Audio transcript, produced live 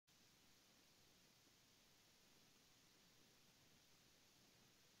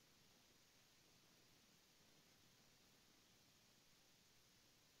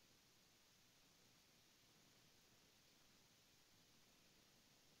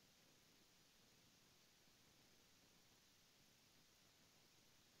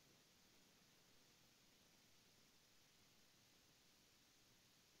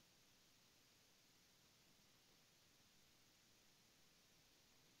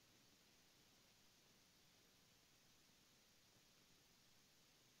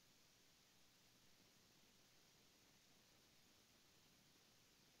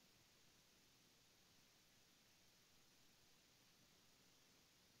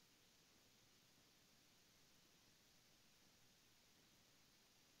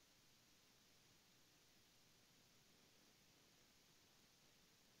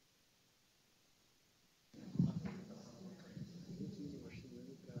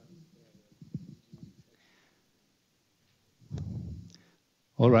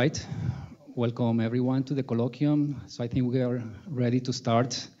All right. Welcome everyone to the colloquium. So I think we are ready to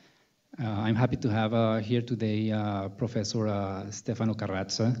start. I'm happy to have here today Professor Stefano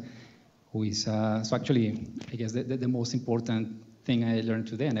Carraza, who is, so actually, I guess the most important thing I learned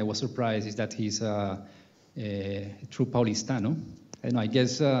today, and I was surprised, is that he's a true Paulistano. And I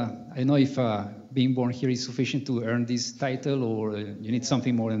guess, I don't know if being born here is sufficient to earn this title, or you need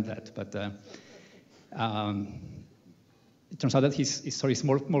something more than that. But it turns out that his story is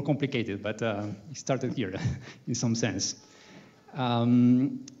more complicated, but he started here in some sense.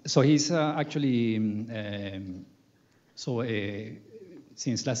 So he's actually,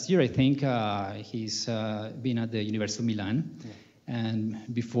 since last year, I think, he's been at the University of Milan. Yeah.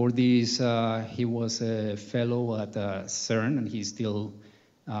 And before this, he was a fellow at CERN, and he still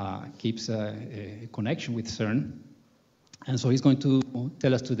keeps a connection with CERN. And so he's going to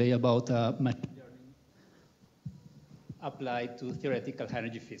tell us today about machine learning applied to theoretical high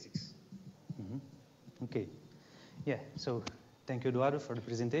energy physics. Mm-hmm. Okay. Yeah, so thank you, Eduardo, for the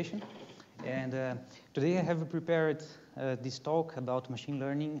presentation. And today I have prepared this talk about machine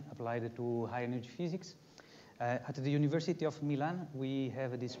learning applied to high energy physics. At the University of Milan, we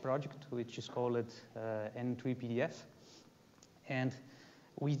have this project which is called N3PDF. And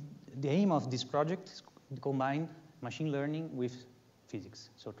the aim of this project is to combine machine learning with physics.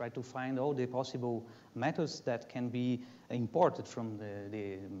 So try to find all the possible methods that can be imported from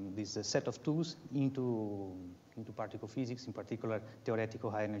this set of tools into particle physics, in particular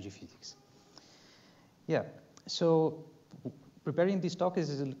theoretical high energy physics. Yeah, so preparing this talk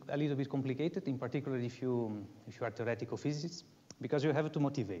is a little bit complicated, in particular if you are theoretical physicists, because you have to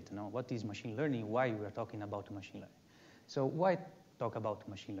motivate. You know, what is machine learning? Why we are talking about machine learning? So why talk about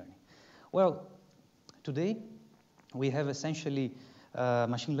machine learning? Well, today we have essentially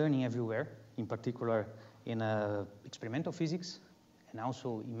machine learning everywhere, in particular in experimental physics and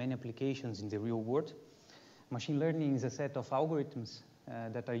also in many applications in the real world. Machine learning is a set of algorithms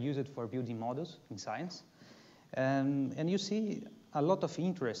that are used for building models in science. And you see a lot of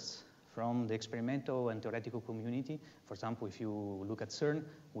interest from the experimental and theoretical community. For example, if you look at CERN,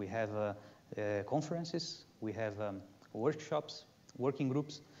 we have conferences, we have workshops, working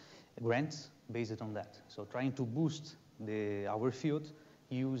groups, grants based on that. So trying to boost our field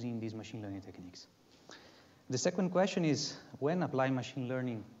using these machine learning techniques. The second question is, when apply machine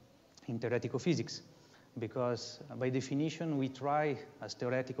learning in theoretical physics? Because by definition, we try as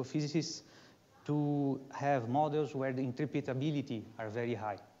theoretical physicists to have models where the interpretability are very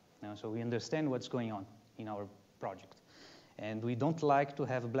high. So we understand what's going on in our project. And we don't like to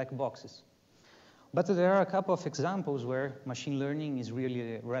have black boxes. But there are a couple of examples where machine learning is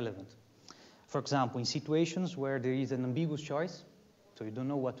really relevant. For example, in situations where there is an ambiguous choice, so you don't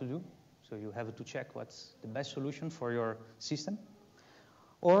know what to do, so you have to check what's the best solution for your system,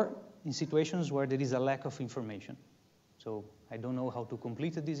 or in situations where there is a lack of information. So I don't know how to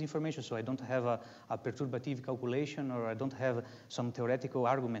complete this information, so I don't have a perturbative calculation, or I don't have some theoretical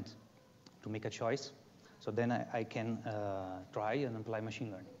argument to make a choice. So then I can try and apply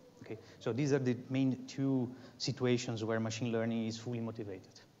machine learning. Okay? So these are the main two situations where machine learning is fully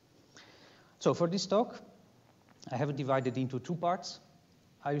motivated. So for this talk, I have divided into two parts.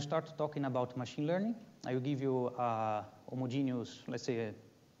 I will start talking about machine learning. I will give you a homogeneous, let's say,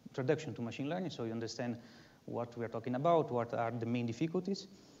 introduction to machine learning, so you understand what we are talking about, what are the main difficulties.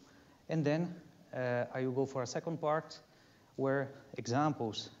 And then I will go for a second part where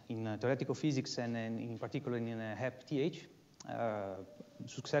examples in theoretical physics and in particular in HEP-TH,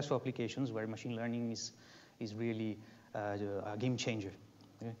 successful applications where machine learning is really a game changer.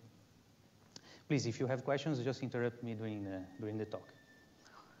 Okay? Please, if you have questions, just interrupt me during the talk.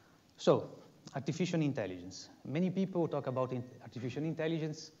 So, artificial intelligence. Many people talk about artificial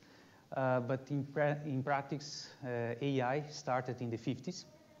intelligence, but in practice, AI started in the 50s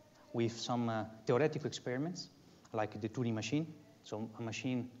with some theoretical experiments, like the Turing machine, so a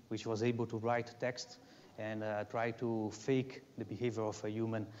machine which was able to write text and try to fake the behavior of a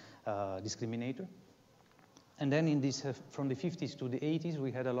human discriminator. And then from the 50s to the 80s,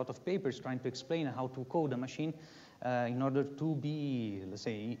 we had a lot of papers trying to explain how to code a machine in order to be, let's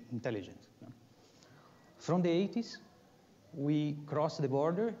say, intelligent. From the 80s, we crossed the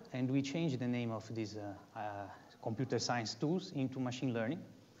border and we changed the name of these computer science tools into machine learning,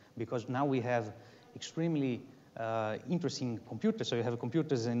 because now we have extremely interesting computers. So you have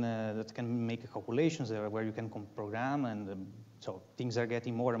computers that can make calculations where you can program, and so things are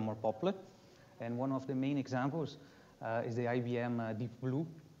getting more and more popular. And one of the main examples is the IBM Deep Blue,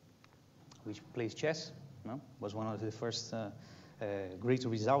 which plays chess. Was one of the first great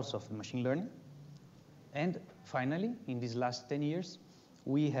results of machine learning. And finally, in these last 10 years,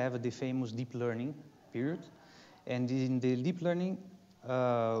 we have the famous deep learning period. And in the deep learning,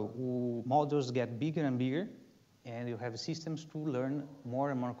 models get bigger and bigger, and you have systems to learn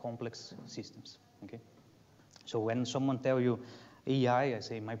more and more complex systems. Okay? So when someone tells you AI, I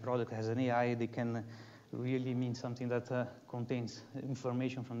say my product has an AI, they can really mean something that contains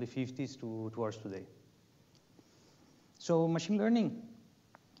information from the 50s to ours today. So machine learning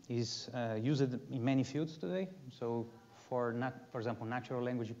is used in many fields today. So for example, natural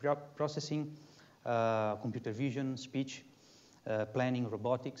language processing, computer vision, speech, planning,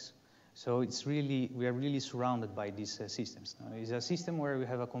 robotics. So we are really surrounded by these systems. It's a system where we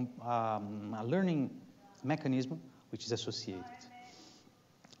have a learning mechanism which is associated.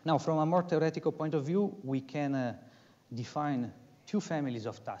 Now, from a more theoretical point of view, we can define two families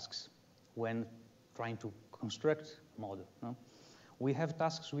of tasks when trying to construct a model. No? We have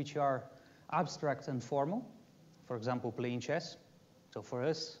tasks which are abstract and formal, for example, playing chess. So for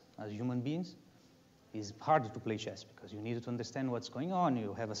us, as human beings, it's hard to play chess because you need to understand what's going on,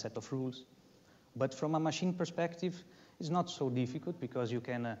 you have a set of rules. But from a machine perspective, it's not so difficult because you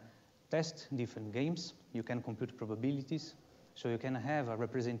can test different games, you can compute probabilities, so you can have a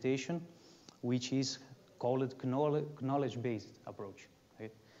representation which is called knowledge-based approach.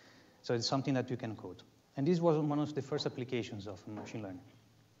 Right? So it's something that you can code. And this was one of the first applications of machine learning.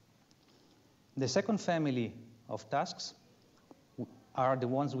 The second family of tasks are the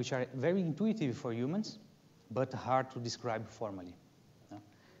ones which are very intuitive for humans, but hard to describe formally.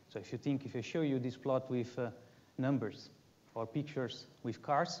 So if I show you this plot with numbers or pictures with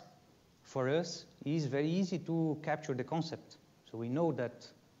cars, for us, it is very easy to capture the concept. So we know that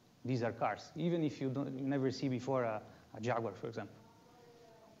these are cars, even if you never see before a Jaguar, for example.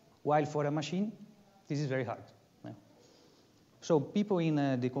 While for a machine, this is very hard. So people in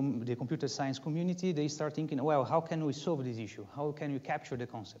the computer science community, they start thinking, well, how can we solve this issue? How can we capture the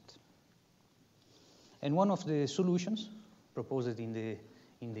concept? And one of the solutions proposed in the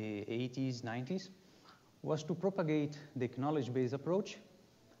 80s, 90s, was to propagate the knowledge-based approach,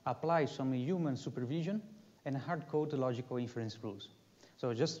 apply some human supervision, and hard-code logical inference rules.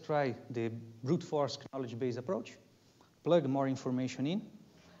 So just try the brute force knowledge-based approach, plug more information in,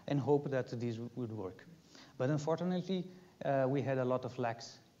 and hope that this would work. But unfortunately, we had a lot of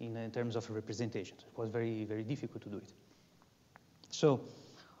lacks in terms of representations. It was very, very difficult to do it. So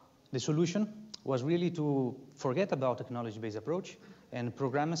the solution was really to forget about the knowledge-based approach and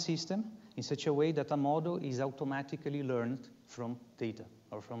program a system in such a way that a model is automatically learned from data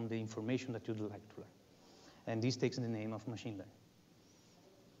or from the information that you'd like to learn. And this takes the name of machine learning.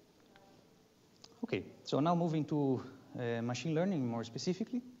 Okay, so now moving to machine learning more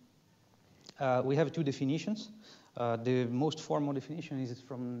specifically. We have two definitions. The most formal definition is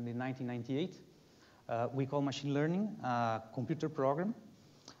from the 1998. We call machine learning a computer program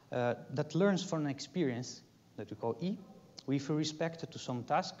that learns from an experience that we call E with respect to some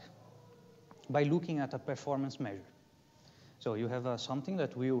task by looking at a performance measure. So you have something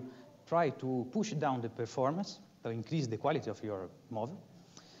that will try to push down the performance, to increase the quality of your model,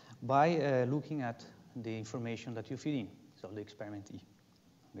 by looking at the information that you feed in, so the experiment E.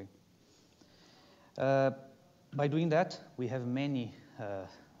 Okay. By doing that, we have many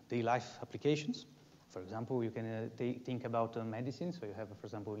daily life applications. For example, you can think about medicine. So you have, for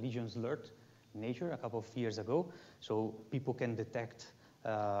example, lesions alert in nature a couple of years ago. So people can detect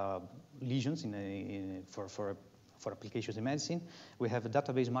lesions for applications in medicine. We have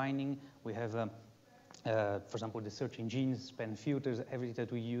database mining. We have, for example, the search engines, spam filters, everything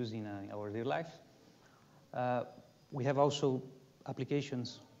that we use in our daily life. We have also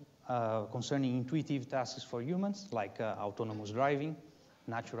applications concerning intuitive tasks for humans, like autonomous driving,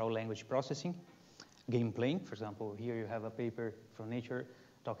 natural language processing, game playing. For example, here you have a paper from Nature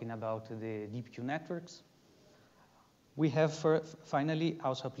talking about the deep Q networks. We have, finally,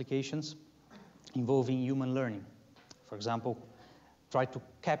 also applications involving human learning. For example, try to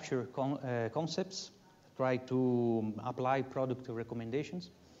capture concepts, try to apply product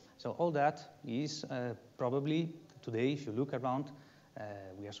recommendations. So all that is probably, today, if you look around,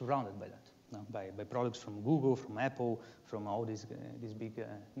 we are surrounded by that, by products from Google, from Apple, from all these big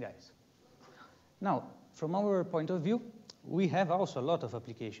guys. Now, from our point of view, we have also a lot of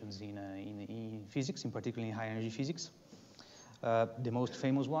applications in physics, in particular in high-energy physics. The most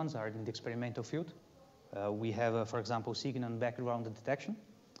famous ones are in the experimental field. We have, for example, signal and background detection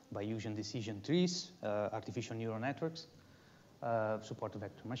by using decision trees, artificial neural networks, support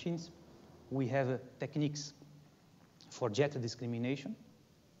vector machines. We have techniques for jet discrimination,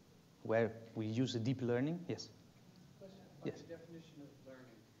 where we use deep learning. Yes? Question about yes. The definition of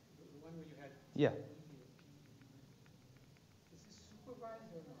learning. The one where you had... Yeah. Is this supervised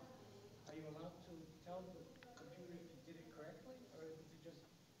tell the computer if you did it correctly, or does it just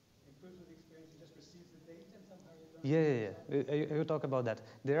improve with experience? It just receives the data and somehow you learn? Yeah. I will talk about that.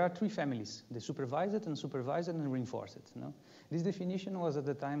 There are three families: the supervised, unsupervised, and reinforced. No? This definition was at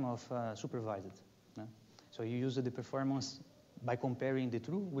the time of supervised. No? So you use the performance by comparing the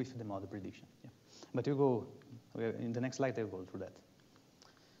true with the model prediction. Yeah. But you go in the next slide. I'll go through that.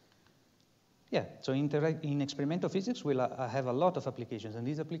 Yeah, so in experimental physics, we'll have a lot of applications, and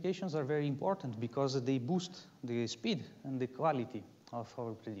these applications are very important because they boost the speed and the quality of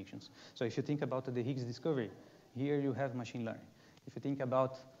our predictions. So if you think about the Higgs discovery, here you have machine learning. If you think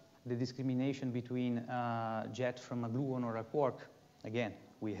about the discrimination between a jet from a gluon or a quark, again,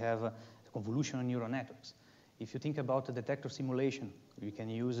 we have convolutional neural networks. If you think about the detector simulation, we can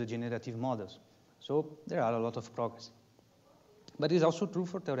use generative models. So there are a lot of progress. But it's also true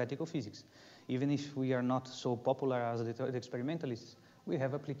for theoretical physics. Even if we are not so popular as the experimentalists, we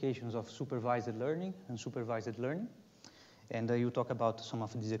have applications of supervised learning and supervised learning. And you talk about some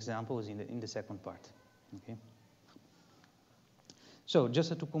of these examples in the second part. Okay. So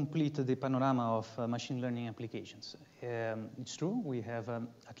just to complete the panorama of machine learning applications, it's true, we have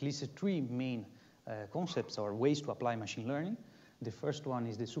at least three main concepts or ways to apply machine learning. The first one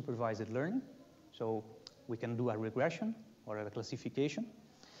is the supervised learning. So we can do a regression or a classification.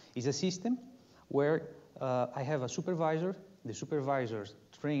 It's a system where I have a supervisor. The supervisor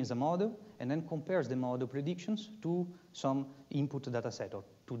trains a model and then compares the model predictions to some input data set or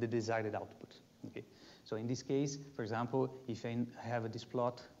to the desired output. Okay. So in this case, for example, if I have this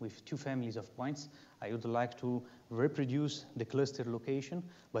plot with two families of points, I would like to reproduce the cluster location,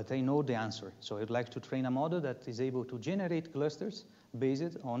 but I know the answer. So I'd like to train a model that is able to generate clusters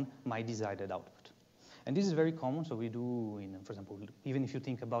based on my desired output. And this is very common, so we do, for example, even if you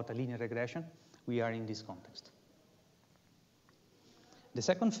think about a linear regression, we are in this context. The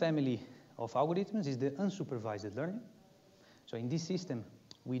second family of algorithms is the unsupervised learning. So in this system,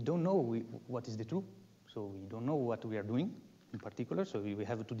 we don't know what is the truth, so we don't know what we are doing in particular, so we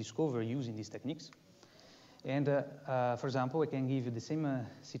have to discover using these techniques. And for example, I can give you the same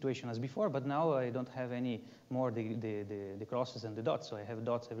situation as before, but now I don't have any more the crosses and the dots, so I have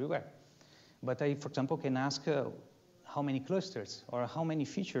dots everywhere. But I, for example, can ask how many clusters or how many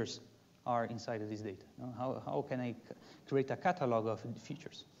features are inside of this data. How can I create a catalog of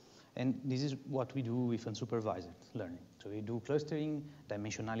features? And this is what we do with unsupervised learning. So we do clustering,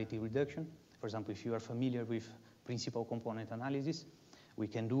 dimensionality reduction. For example, if you are familiar with principal component analysis, we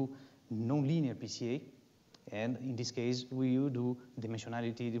can do nonlinear PCA. And in this case, we will do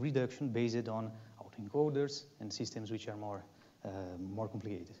dimensionality reduction based on autoencoders and systems which are more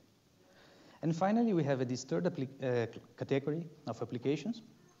complicated. And finally, we have this third category of applications,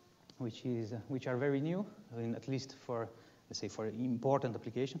 which are very new, at least for, let's say, for important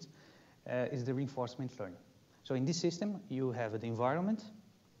applications, is the reinforcement learning. So in this system, you have the environment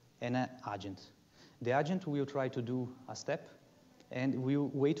and an agent. The agent will try to do a step, and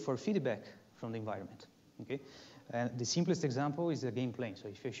will wait for feedback from the environment. Okay? And the simplest example is a game playing. So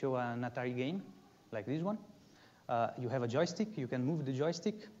if you show an Atari game, like this one, you have a joystick, you can move the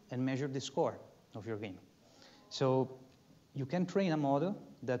joystick and measure the score of your game. So you can train a model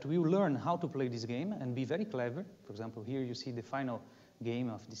that will learn how to play this game and be very clever. For example, here you see the final game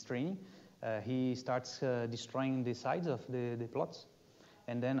of this training. He starts destroying the sides of the plots.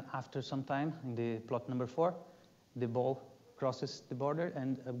 And then after some time, in the plot number 4, the ball crosses the border,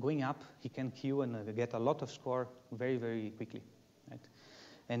 and going up, he can queue and get a lot of score very, very quickly. Right?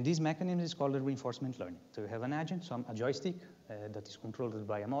 And this mechanism is called reinforcement learning. So you have an agent, a joystick that is controlled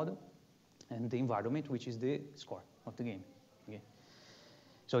by a model, and the environment, which is the score of the game. Okay?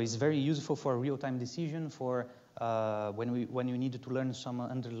 So it's very useful for real-time decision, for when you need to learn some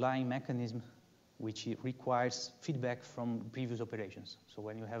underlying mechanism which requires feedback from previous operations. So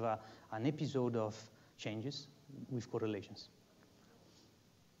when you have an episode of changes with correlations.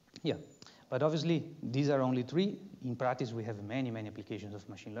 Yeah, but obviously these are only 3. In practice, we have many, many applications of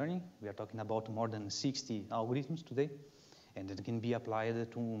machine learning. We are talking about more than 60 algorithms today, and it can be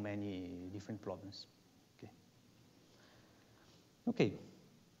applied to many different problems. Okay. Okay.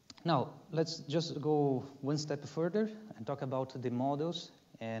 Now, let's just go one step further and talk about the models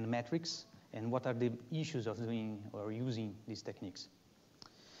and metrics and what are the issues of doing or using these techniques.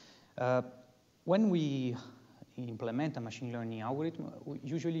 When we implement a machine learning algorithm,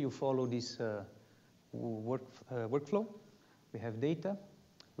 usually you follow this workflow. We have data,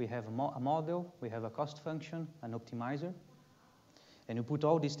 we have a model, we have a cost function, an optimizer, and you put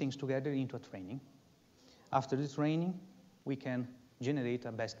all these things together into a training. After the training, we can generate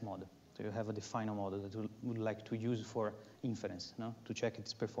a best model. So you have the final model that we would like to use for inference, to check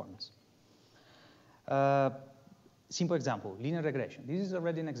its performance. Simple example, linear regression. This is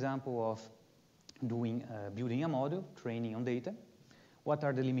already an example of building a model, training on data. What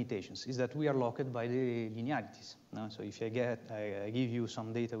are the limitations? Is that we are locked by the linearities. No? So if I give you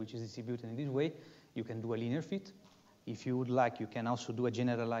some data which is distributed in this way, you can do a linear fit. If you would like, you can also do a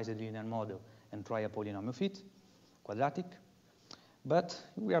generalized linear model and try a polynomial fit, quadratic. But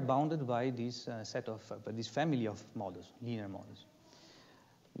we are bounded by this this family of models, linear models.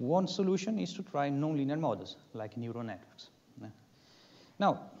 One solution is to try nonlinear models, like neural networks.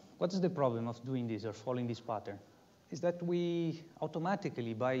 Now, what is the problem of doing this or following this pattern? Is that we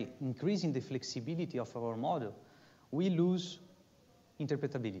automatically, by increasing the flexibility of our model, we lose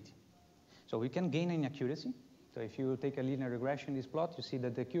interpretability. So we can gain in accuracy. So if you take a linear regression in this plot, you see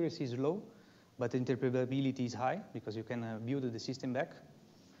that the accuracy is low, but the interpretability is high because you can build the system back.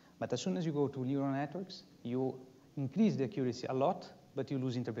 But as soon as you go to neural networks, you increase the accuracy a lot, but you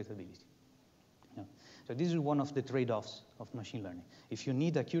lose interpretability. Yeah. So this is one of the trade-offs of machine learning. If you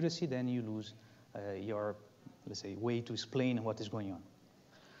need accuracy, then you lose your, let's say, way to explain what is going on.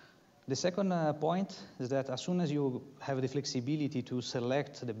 The second point is that as soon as you have the flexibility to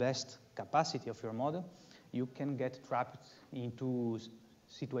select the best capacity of your model, you can get trapped into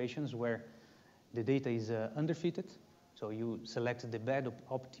situations where the data is underfitted. So you select the bad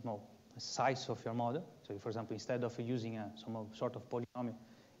optimal size of your model. So for example, instead of using some sort of polynomial,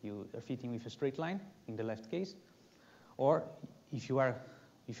 you are fitting with a straight line in the left case. Or if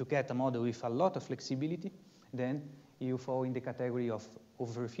you get a model with a lot of flexibility, then you fall in the category of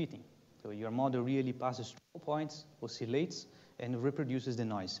overfitting. So your model really passes through points, oscillates, and reproduces the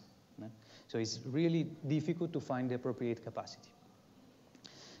noise. So it's really difficult to find the appropriate capacity.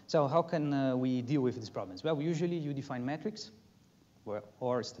 So how can we deal with these problems? Well, usually you define metrics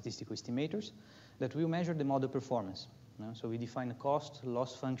or statistical estimators that will measure the model performance. So we define cost,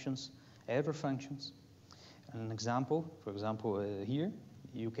 loss functions, error functions. An example, for example, here,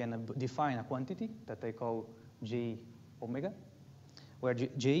 you can define a quantity that I call J omega, where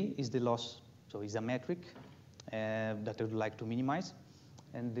J is the loss, so it's a metric that I would like to minimize,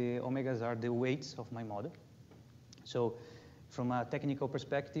 and the omegas are the weights of my model. So from a technical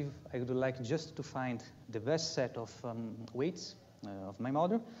perspective, I would like just to find the best set of weights of my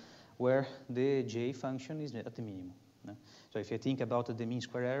model where the J function is at the minimum. So if you think about the mean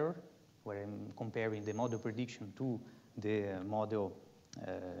square error, where I'm comparing the model prediction to the model,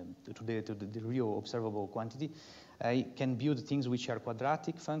 to the real observable quantity, I can build things which are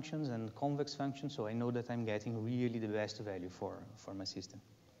quadratic functions and convex functions, so I know that I'm getting really the best value for my system.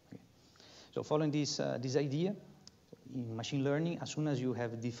 Okay. So following this idea, in machine learning, as soon as you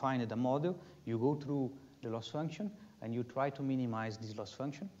have defined a model, you go through the loss function and you try to minimize this loss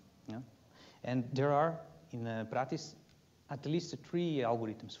function. Yeah? And there are, in practice, at least 3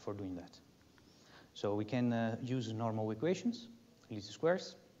 algorithms for doing that. So we can use normal equations, least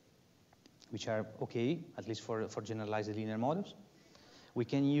squares, which are okay, at least for generalized linear models. We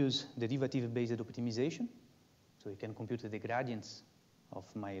can use derivative-based optimization. So we can compute the gradients of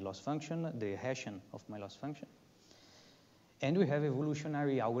my loss function, the Hessian of my loss function. And we have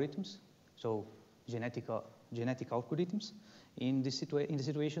evolutionary algorithms, so genetic algorithms, in the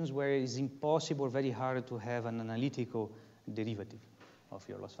situations where it's impossible or very hard to have an analytical derivative of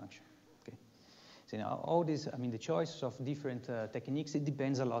your loss function. Okay. So now all this, I mean, the choice of different techniques, it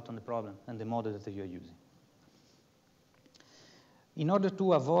depends a lot on the problem and the model that you're using. In order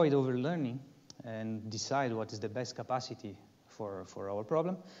to avoid overlearning and decide what is the best capacity for our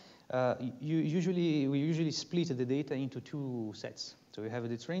problem, we usually split the data into 2 sets. So you have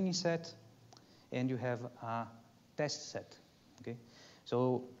the training set and you have a test set. Okay?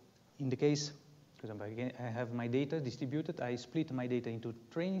 So in the case, for example, again, I have my data distributed. I split my data into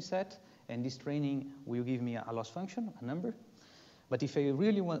training set, and this training will give me a loss function, a number. But if I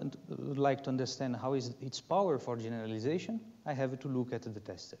really would like to understand how is its power for generalization, I have to look at the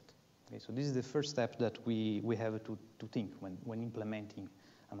test set. Okay, so this is the first step that we have to think when implementing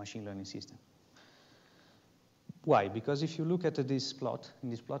a machine learning system. Why? Because if you look at this plot, in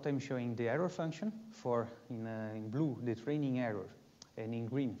this plot I'm showing the error function for, in blue, the training error, and in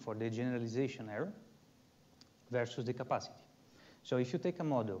green for the generalization error versus the capacity. So if you take a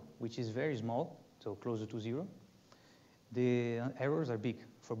model which is very small, so closer to 0, the errors are big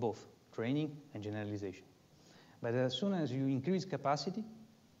for both training and generalization. But as soon as you increase capacity,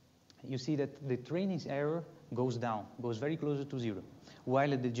 you see that the training's error goes down, goes very closer to 0, while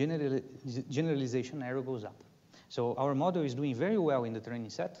the generalization error goes up. So our model is doing very well in the training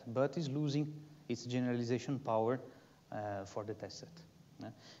set, but is losing its generalization power for the test set.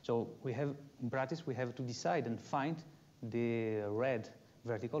 So we have, in practice, we have to decide and find the red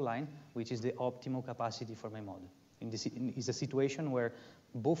vertical line, which is the optimal capacity for my model. It's a situation where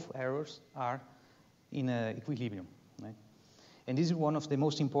both errors are in equilibrium, right? And this is one of the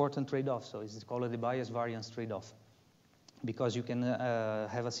most important trade-offs. So it's called the bias variance trade-off, because you can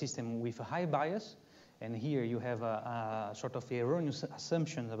have a system with a high bias, and here you have a sort of erroneous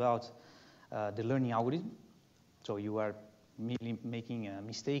assumption about the learning algorithm. So you are merely making a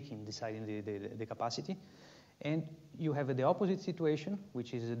mistake in deciding the capacity. And you have the opposite situation,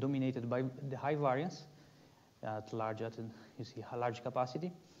 which is dominated by the high variance you see a large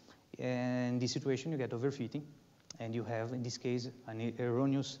capacity. And in this situation, you get overfitting. And you have, in this case, an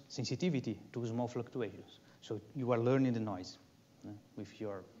erroneous sensitivity to small fluctuations. So you are learning the noise with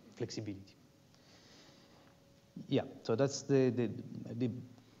your flexibility. Yeah, so that's the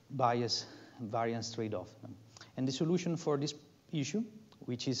bias variance trade-off. And the solution for this issue,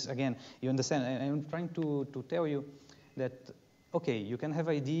 which is, again, you understand, I'm trying to tell you that, okay, you can have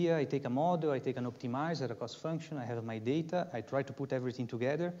idea, I take a model, I take an optimizer, a cost function, I have my data, I try to put everything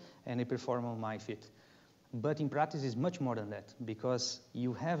together, and I perform on my fit. But in practice, it's much more than that, because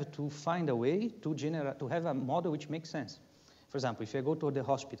you have to find a way to have a model which makes sense. For example, if I go to the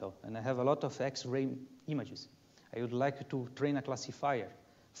hospital and I have a lot of X-ray images, I would like to train a classifier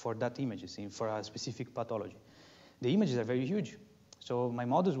for that images, for a specific pathology. The images are very huge, so my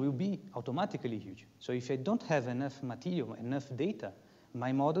models will be automatically huge. So if I don't have enough material, enough data,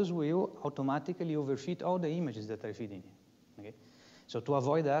 my models will automatically overfit all the images that I feed in. Okay? So to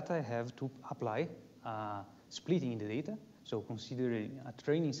avoid that, I have to apply splitting in the data, so considering a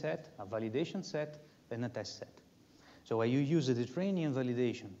training set, a validation set, and a test set. So I use the training and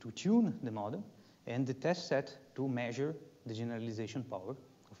validation to tune the model, and the test set to measure the generalization power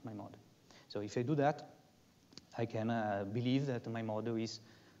of my model. So if I do that, I can believe that my model is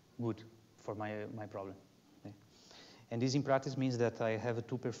good for my problem. Okay? And this in practice means that I have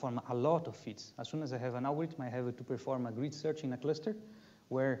to perform a lot of fits. As soon as I have an algorithm, I have to perform a grid search in a cluster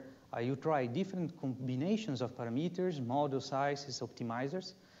where you try different combinations of parameters, model sizes,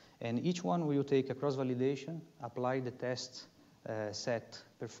 optimizers, and each one will take a cross-validation, apply the test set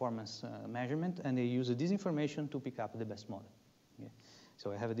performance measurement, and they use this information to pick up the best model. Okay?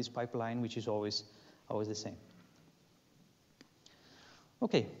 So I have this pipeline which is always the same.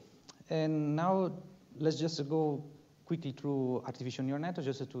 Okay, and now let's just go quickly through artificial neural networks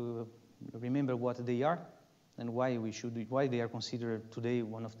just to remember what they are and why they are considered today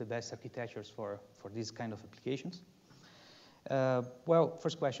one of the best architectures for these kind of applications. Well,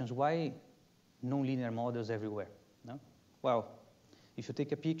 first question is why nonlinear models everywhere? No? Well, if you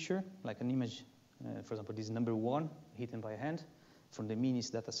take a picture, like an image, for example, this number 1 hidden by hand from the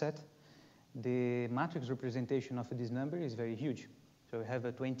MINIS data set, the matrix representation of this number is very huge. So we have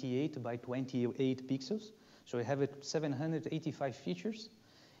a 28 by 28 pixels. So we have 785 features.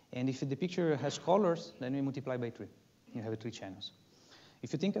 And if the picture has colors, then we multiply by 3. You have 3 channels.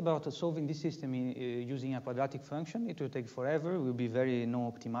 If you think about solving this system using a quadratic function, it will take forever. It will be very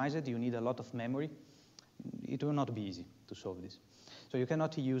non-optimized. You need a lot of memory. It will not be easy to solve this. So you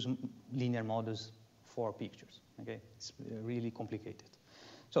cannot use linear models for pictures. Okay? It's really complicated.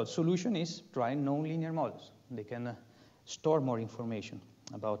 So the solution is try nonlinear models. They can store more information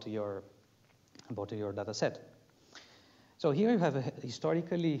about your data set. So here you have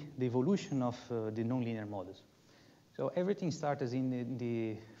historically the evolution of the nonlinear models. So everything started in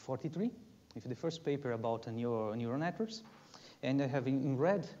the 43, with the first paper about neural networks. And I have in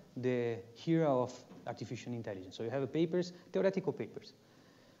red the era of artificial intelligence. So you have papers, theoretical papers,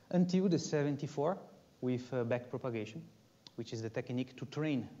 until the 74 with backpropagation, which is the technique to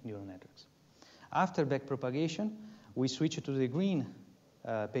train neural networks. After backpropagation, we switch to the green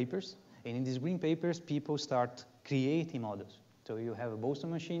papers. And in these green papers, people start creating models. So you have Boston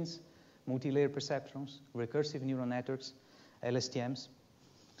machines, multi-layer perceptrons, recursive neural networks, LSTMs.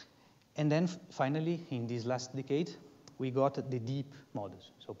 And then finally, in this last decade, we got the deep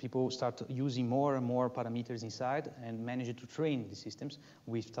models. So people start using more and more parameters inside and manage to train the systems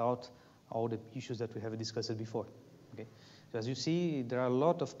without all the issues that we have discussed before. Okay? So as you see, there are a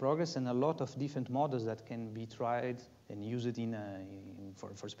lot of progress and a lot of different models that can be tried and used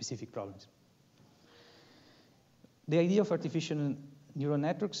for specific problems. The idea of artificial neural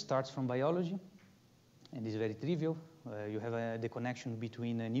networks starts from biology, and is very trivial. You have the connection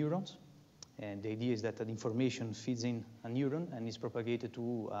between neurons, and the idea is that the information feeds in a neuron and is propagated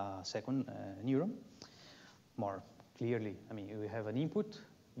to a second neuron. More clearly, I mean, you have an input.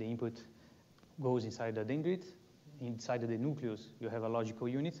 The input goes inside the dendrite. Inside the nucleus, you have a logical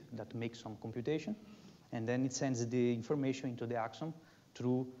unit that makes some computation, and then it sends the information into the axon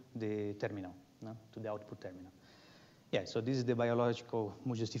through the terminal, to the output terminal. Yeah, so this is the biological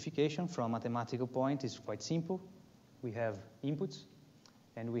justification. From a mathematical point, it's quite simple. We have inputs,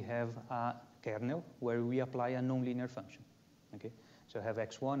 and we have a kernel where we apply a nonlinear function. Okay, so I have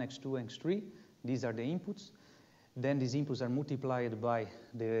x1, x2, x3. These are the inputs. Then these inputs are multiplied by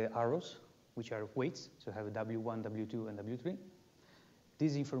the arrows, which are weights. So I have W1, W2, and W3.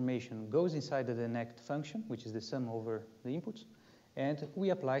 This information goes inside the net function, which is the sum over the inputs, and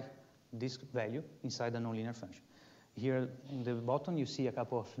we apply this value inside the nonlinear function. Here in the bottom, you see a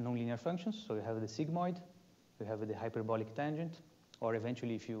couple of nonlinear functions. So you have the sigmoid, you have the hyperbolic tangent, or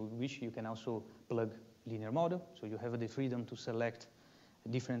eventually, if you wish, you can also plug linear model. So you have the freedom to select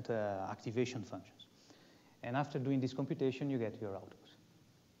different activation functions. And after doing this computation, you get your outputs.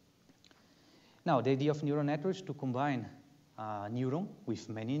 Now, the idea of neural networks is to combine a neuron with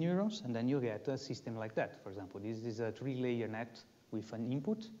many neurons, and then you get a system like that. For example, this is a 3-layer net with an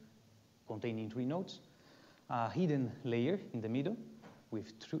input containing 3 nodes, a hidden layer in the middle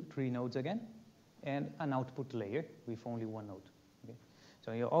with 3 nodes again, and an output layer with only 1 node. Okay?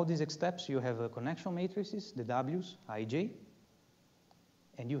 So all these steps, you have connection matrices, the W's, ij,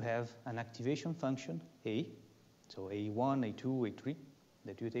 and you have an activation function, A, so A1, A2, A3,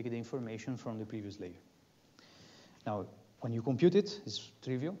 that you take the information from the previous layer. Now, when you compute it, it's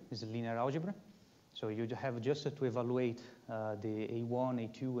trivial, it's a linear algebra. So you have just to evaluate the A1,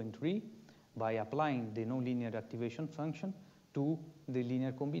 A2, and 3 by applying the nonlinear activation function to the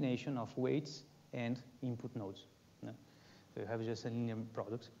linear combination of weights and input nodes. No? So you have just a linear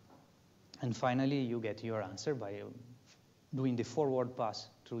product. And finally, you get your answer by doing the forward pass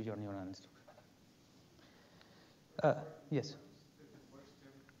through your neural network. Yes?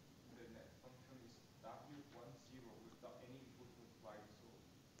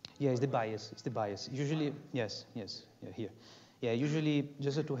 Yeah, it's the bias. It's the bias. Usually, yes, yeah, here. Yeah, usually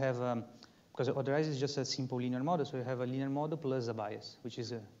just to have, because otherwise it's just a simple linear model. So you have a linear model plus a bias, which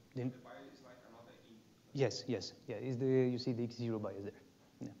is the bias is like another input. Yes, yeah. Is the you see the x0 bias there?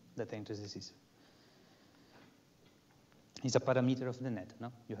 Yeah, that enters the system. It's a parameter of the net.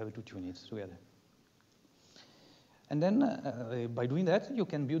 No, you have to tune it together. And then by doing that, you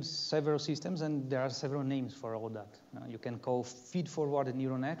can build several systems, and there are several names for all that. You can call feed-forwarded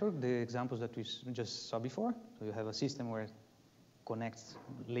neural network the examples that we just saw before. So you have a system where it connects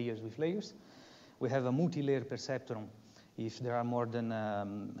layers with layers. We have a multi-layer perceptron if there are more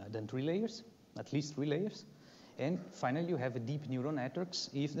than 3 layers, at least 3 layers. And finally, you have deep neural networks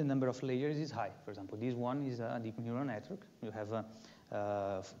if the number of layers is high. For example, this one is a deep neural network. You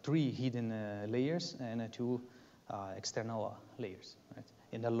have 3 hidden layers and 2 external layers, right?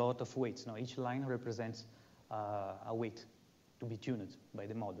 And a lot of weights. Now, each line represents a weight to be tuned by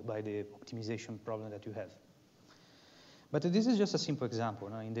the model, by the optimization problem that you have. But this is just a simple example.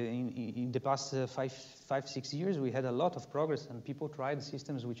 No? In the past 5-6 years, we had a lot of progress, and people tried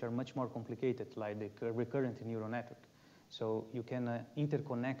systems which are much more complicated, like the recurrent neural network. So you can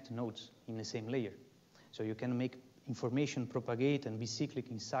interconnect nodes in the same layer. So you can make information propagate and be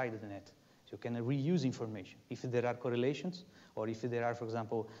cyclic inside the net. So you can reuse information. If there are correlations, or if there are, for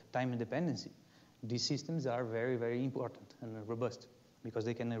example, time dependency, these systems are very, very important and robust because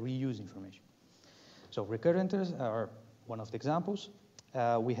they can reuse information. So recurrenters are one of the examples.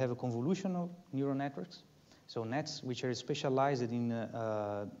 We have a convolutional neural networks, so nets which are specialized in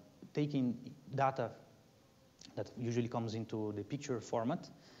taking data that usually comes into the picture format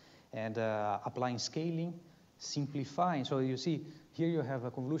and applying scaling, simplifying. So you see, here you have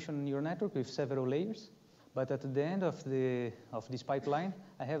a convolutional neural network with several layers, but at the end of this pipeline,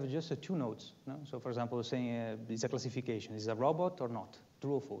 I have just 2 nodes. No? So for example, saying it's a classification, is it a robot or not,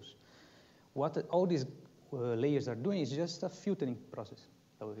 true or false. What all these layers are doing is just a filtering process.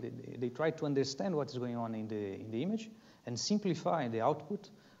 So they try to understand what is going on in the image and simplify the output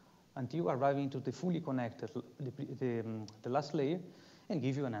until arriving to the fully connected, the last layer, and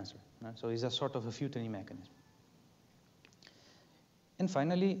give you an answer. Right? So it's a sort of a filtering mechanism. And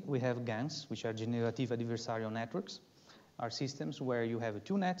finally, we have GANs, which are generative adversarial networks, are systems where you have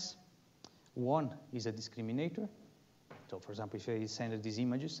 2 nets. One is a discriminator. So for example, if I send these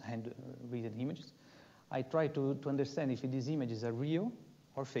images, handwritten images, I try to understand if these images are real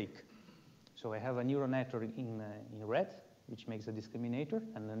or fake. So I have a neural network in red, which makes a discriminator,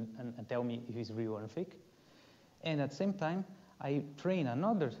 and tell me if it's real or fake. And at the same time, I train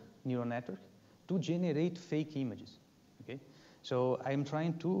another neural network to generate fake images. Okay? So I'm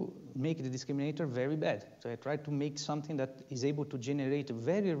trying to make the discriminator very bad. So I try to make something that is able to generate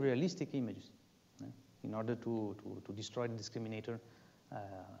very realistic images in order to destroy the discriminator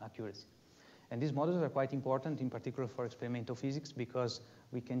accuracy. And these models are quite important, in particular for experimental physics, because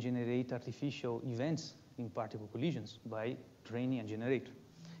we can generate artificial events in particle collisions by training a generator.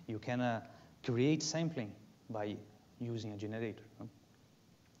 You can create sampling by using a generator.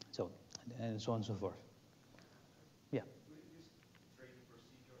 So, and so on and so forth. Yeah. With this training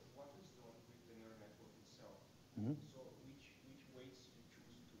procedure, what is done with the neural network itself? Mm-hmm. So which weights you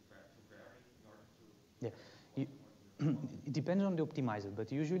choose to vary in order to... Yeah. It depends on the optimizer,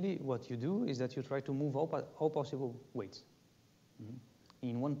 but usually what you do is that you try to move all possible weights. Mm-hmm.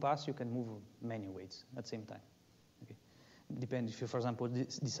 In one pass, you can move many weights at the same time. Okay. Depends if you, for example,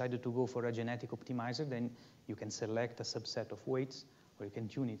 decided to go for a genetic optimizer, then you can select a subset of weights, or you can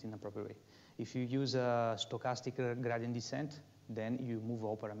tune it in a proper way. If you use a stochastic gradient descent, then you move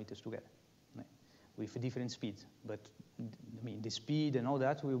all parameters together, right, with different speeds. But I mean, the speed and all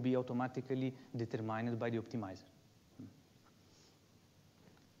that will be automatically determined by the optimizer.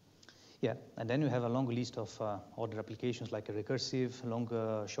 Yeah, and then you have a long list of other applications like a recursive, long,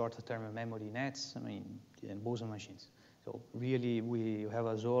 short-term memory nets, I mean, and boson machines. So really, we have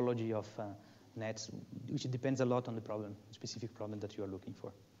a zoology of nets, which depends a lot on the problem, specific problem that you are looking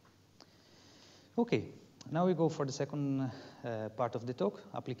for. Okay, now we go for the second part of the talk,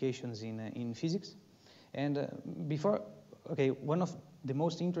 applications in physics. And one of the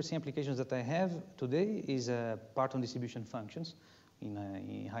most interesting applications that I have today is parton distribution functions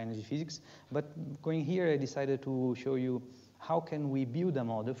in high-energy physics. But going here, I decided to show you how can we build a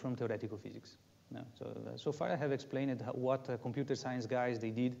model from theoretical physics. So far, I have explained what computer science guys they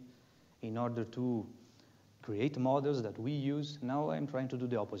did in order to create models that we use. Now I'm trying to do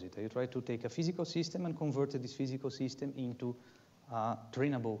the opposite. I try to take a physical system and convert this physical system into a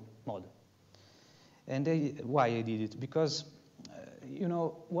trainable model. And why I did it? Because,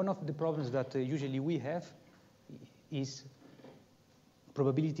 one of the problems that usually we have is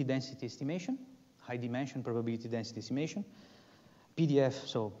probability density estimation, high dimension probability density estimation,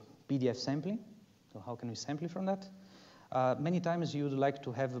 PDF sampling. So how can we sample from that? Many times you'd like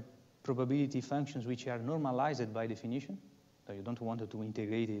to have probability functions which are normalized by definition. So you don't want to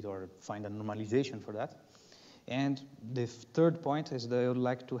integrate it or find a normalization for that. And the third point is that I would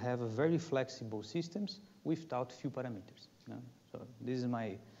like to have a very flexible systems without few parameters. So this is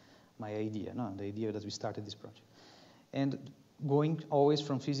my idea, the idea that we started this project. And going always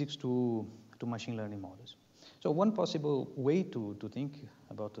from physics to machine learning models. So one possible way to think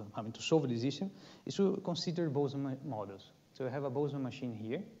about, to solve this issue is to consider boson models. So we have a boson machine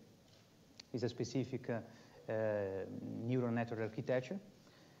here. It's a specific neural network architecture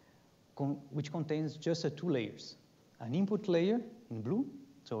which contains just two layers. An input layer in blue.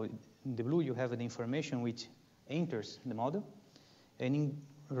 So in the blue you have the information which enters the model. And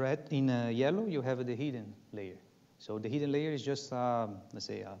in yellow you have the hidden layer. So the hidden layer is just, let's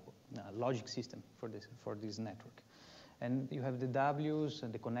say, a logic system for this network. And you have the W's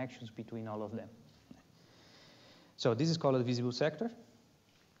and the connections between all of them. So this is called a visible sector.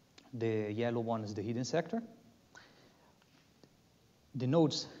 The yellow one is the hidden sector. The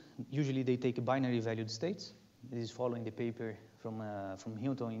nodes, usually they take binary valued states. This is following the paper from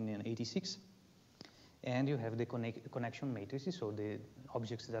Hilton in 1986. And you have the connection matrices, so the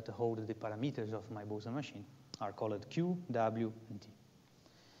objects that hold the parameters of my boson machine are called Q, W, and T.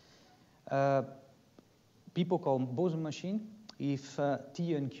 People call boson machine if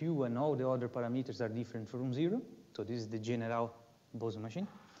T and Q and all the other parameters are different from 0. So this is the general boson machine.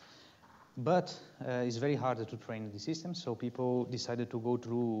 But it's very hard to train the system, so people decided to go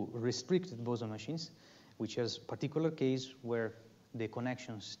through restricted boson machines, which has a particular case where the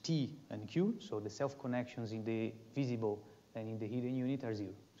connections T and Q, so the self-connections in the visible and in the hidden unit are 0.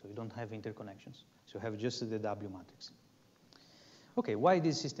 So you don't have interconnections. So you have just the W matrix. Okay, why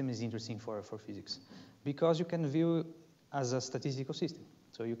this system is interesting for physics? Because you can view as a statistical system.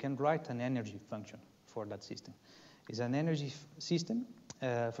 So you can write an energy function for that system. It's an energy system.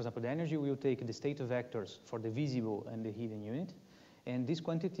 For example, the energy will take the state vectors for the visible and the hidden unit. And this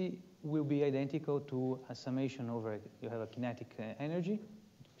quantity will be identical to a summation over, you have a kinetic energy,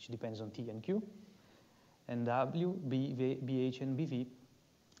 which depends on T and Q. And W, BH, and BV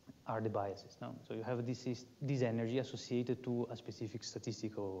are the biases. No? So you have this energy associated to a specific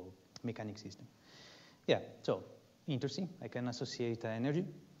statistical mechanic system. Yeah, so interesting. I can associate energy.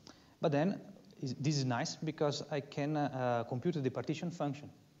 But then this is nice because I can compute the partition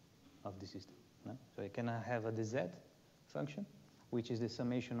function of the system. No? So I can have the Z function, which is the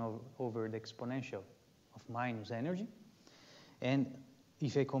summation over the exponential of minus energy. And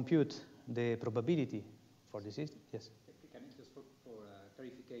if I compute the probability for the system, yes? Can I just for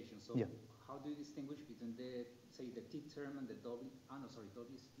clarification? So yeah. How do you distinguish between the, say, the T term and the W?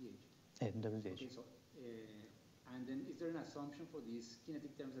 W is pH. W is pH. Okay, so, And then is there an assumption for these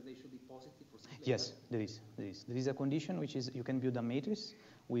kinetic terms that they should be positive or something? Yes, there is. There is a condition which is you can build a matrix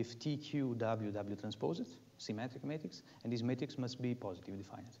with TQWW transposed, symmetric matrix, and this matrix must be positively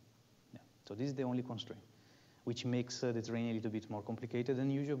defined. Yeah. So this is the only constraint, which makes the training a little bit more complicated than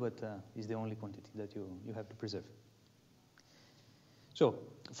usual, but is the only quantity that you have to preserve. So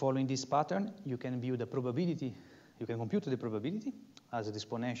following this pattern, you can build a probability, you can compute the probability as the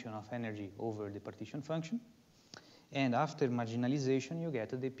exponential of energy over the partition function. And after marginalization, you get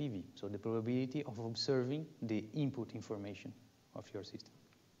the PV, so the probability of observing the input information of your system.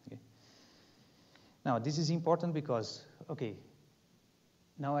 Okay. Now, this is important because, okay,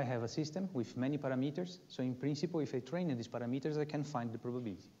 now I have a system with many parameters. So in principle, if I train these parameters, I can find the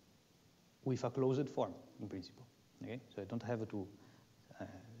probability with a closed form, in principle. Okay. So I don't have to,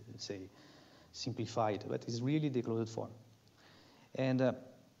 say, simplify it, but it's really the closed form. And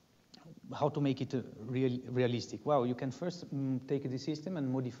how to make it realistic? Well, you can first take the system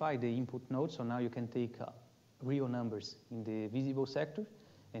and modify the input node. So now you can take real numbers in the visible sector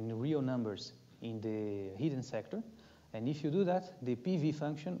and real numbers in the hidden sector. And if you do that, the PV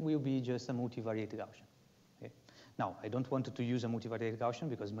function will be just a multivariate Gaussian. Okay? Now, I don't want to use a multivariate Gaussian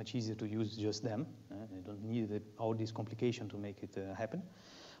because it's much easier to use just them. I don't need all this complication to make it happen.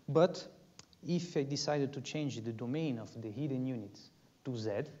 But if I decided to change the domain of the hidden units to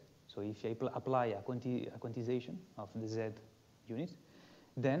Z, so if I apply a quantization of the Z unit,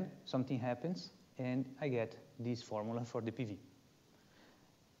 then something happens and I get this formula for the PV.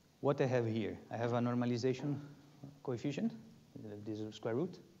 What I have here, I have a normalization coefficient, this is square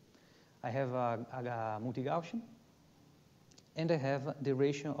root. I have a multi-Gaussian, and I have the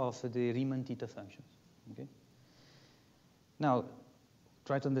ratio of the Riemann theta functions. Okay? Now,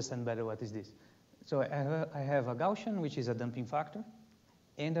 try to understand better what is this. So I have a Gaussian, which is a damping factor,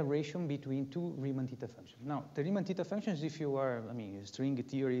 and a ratio between two Riemann theta functions. Now, the Riemann theta functions, if you are, string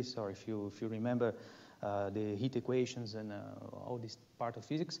theories, or if you remember the heat equations and all this part of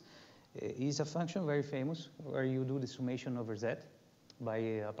physics, is a function very famous where you do the summation over Z by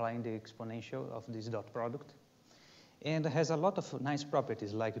applying the exponential of this dot product. And it has a lot of nice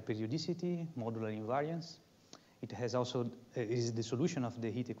properties like periodicity, modular invariance. It has also is the solution of the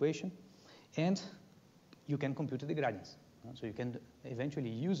heat equation. And you can compute the gradients. So you can eventually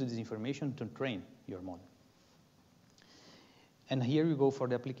use this information to train your model. And here you go for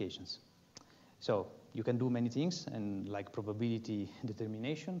the applications. So you can do many things, and like probability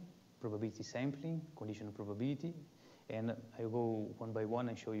determination, probability sampling, conditional probability, and I will go one by one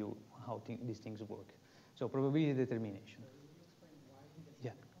and show you how these things work. So probability determination.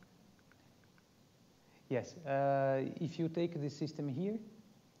 Yeah. Yes. If you take this system here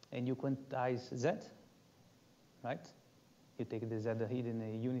and you quantize Z, right? You take the Z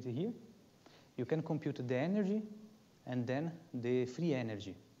hidden unit here. You can compute the energy and then the free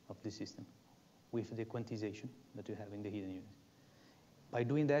energy of the system with the quantization that you have in the hidden unit. By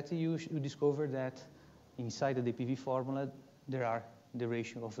doing that, you discover that inside of the PV formula, there are the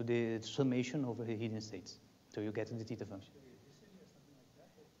ratio of the summation over the hidden states. So you get the theta function.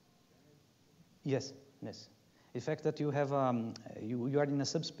 Yes, yes. The fact that you have you are in a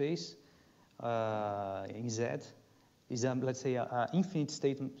subspace in Z is let's say an infinite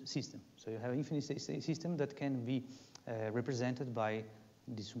state system. So you have an infinite state system that can be represented by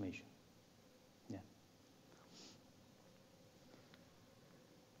the summation. Yeah.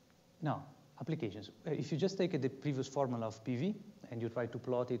 Now, applications. If you just take the previous formula of PV and you try to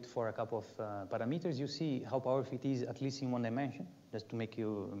plot it for a couple of parameters, you see how powerful it is, at least in one dimension, just to make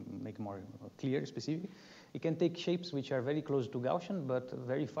more clear, specific. It can take shapes which are very close to Gaussian, but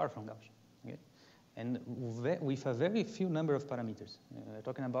very far from Gaussian. Okay? And with a very few number of parameters.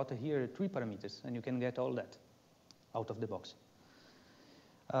 Talking about here 3 parameters, and you can get all that out of the box.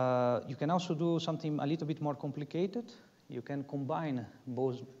 You can also do something a little bit more complicated. You can combine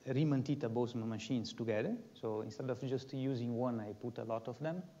both Riemann theta Boltzmann machines together. So instead of just using one, I put a lot of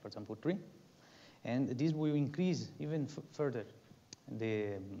them, for example, 3. And this will increase even further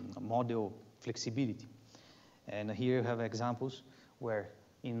the model flexibility. And here you have examples where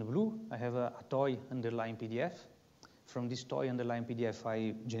in blue, I have a toy underlying PDF. From this toy underlying PDF,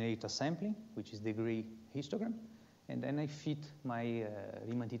 I generate a sampling, which is the gray histogram. And then I fit my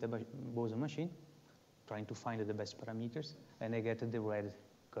Riemann theta Boltzmann machine, trying to find the best parameters, and I get the red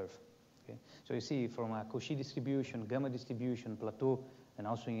curve. Okay? So you see from a Cauchy distribution, gamma distribution, plateau, and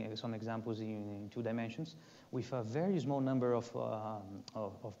also in some examples in 2 dimensions, with a very small number of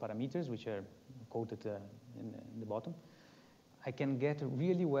parameters, which are quoted in the bottom, I can get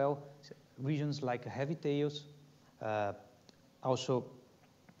really well regions like heavy tails, also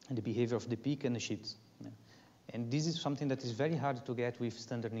the behavior of the peak and the shifts. Yeah. And this is something that is very hard to get with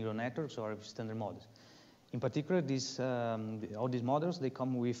standard neural networks or with standard models. In particular, all these models, they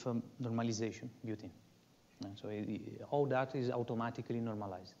come with normalization built in. So all data is automatically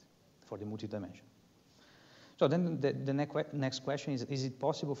normalized for the multi-dimension. So then the next question is it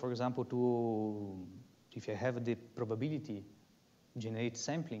possible, for example, if you have the probability, generate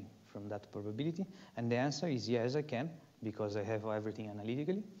sampling from that probability? And the answer is yes, I can, because I have everything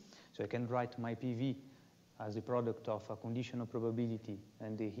analytically. So I can write my PV as the product of a conditional probability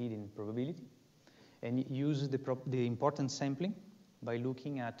and the hidden probability, and use the important sampling by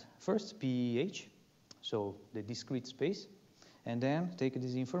looking at first PEH, so the discrete space, and then take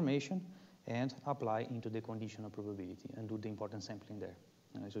this information and apply into the conditional probability and do the important sampling there.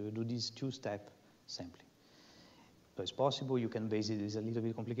 So you do this two-step sampling. So it's possible, you can base it, it's a little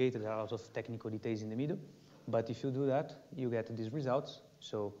bit complicated, there are a lot of technical details in the middle, but if you do that, you get these results.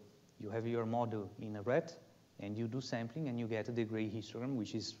 So you have your model in a red, and you do sampling, and you get the gray histogram,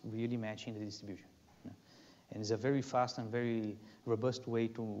 which is really matching the distribution. And it's a very fast and very robust way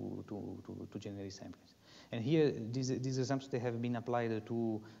to generate samplings. And here, these examples, they have been applied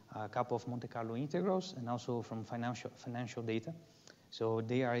to a couple of Monte Carlo integrals and also from financial data. So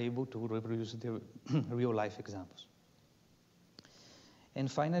they are able to reproduce the real-life examples. And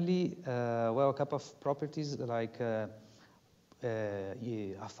finally, well, a couple of properties like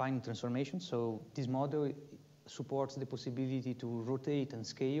affine transformation. So this model supports the possibility to rotate and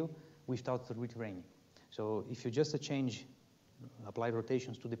scale without retraining. So if you just apply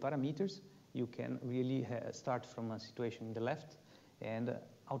rotations to the parameters, you can really start from a situation in the left and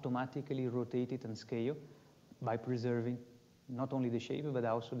automatically rotate it and scale by preserving not only the shape, but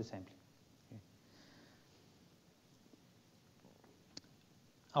also the sampling. Okay.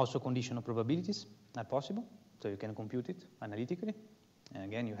 Also, conditional probabilities are possible, so you can compute it analytically. And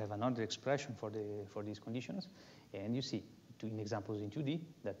again, you have another expression for these conditionals, and you see in examples in 2D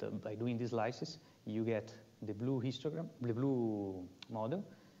that by doing this slices, you get the blue histogram, the blue model,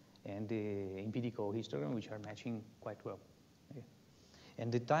 and the empirical histogram, which are matching quite well. Okay.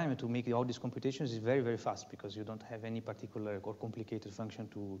 And the time to make all these computations is very, very fast because you don't have any particular or complicated function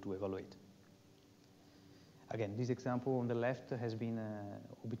to evaluate. Again, this example on the left has been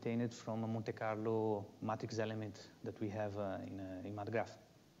obtained from a Monte Carlo matrix element that we have in MatGraph.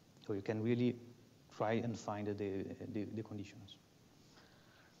 So you can really try and find the conditions.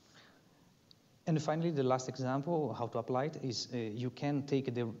 And finally, the last example, how to apply it, is you can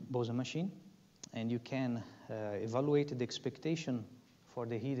take the Boson machine and you can evaluate the expectation for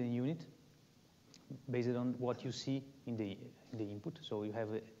the hidden unit based on what you see in the input. So you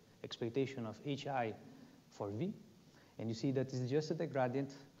have an expectation of HI for V, and you see that it's just the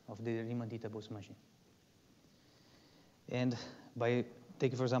gradient of the Riemann theta Boson machine. And by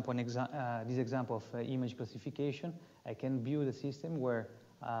taking, for example, this example of image classification, I can build a system where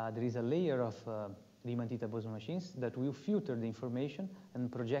there is a layer of Riemann theta Boson machines that will filter the information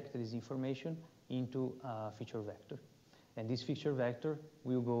and project this information into a feature vector. And this feature vector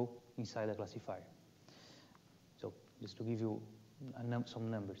will go inside a classifier. So just to give you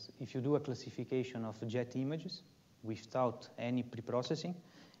some numbers. If you do a classification of jet images without any pre-processing,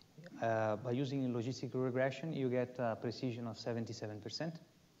 by using logistical regression, you get a precision of 77%.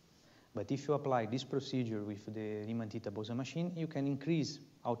 But if you apply this procedure with the Riemann theta Boson machine, you can increase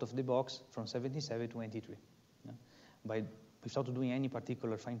out of the box from 77 to 83, without doing any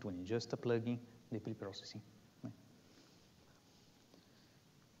particular fine-tuning, just plugging the pre-processing.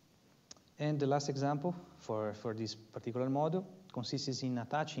 And the last example for this particular model consists in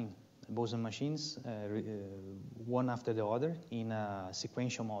attaching Boson machines one after the other in a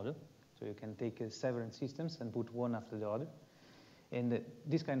sequential model. So you can take several systems and put one after the other. And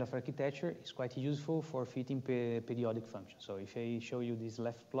this kind of architecture is quite useful for fitting periodic functions. So if I show you this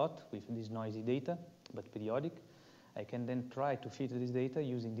left plot with this noisy data, but periodic, I can then try to fit this data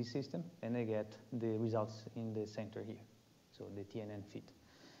using this system, and I get the results in the center here, so the TNN fit.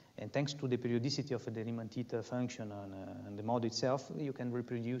 And thanks to the periodicity of the Riemann theta function and the model itself, you can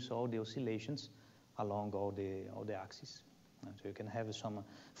reproduce all the oscillations along all the axes. So you can have some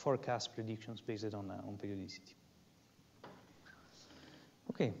forecast predictions based on periodicity.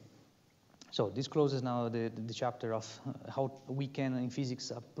 Okay, so this closes now the chapter of how we can, in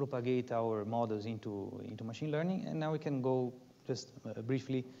physics, propagate our models into machine learning. And now we can go just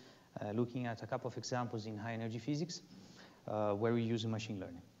briefly looking at a couple of examples in high-energy physics where we use machine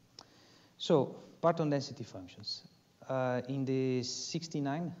learning. So, parton density functions. In the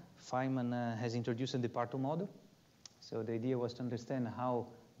 69, Feynman has introduced the parton model. So the idea was to understand how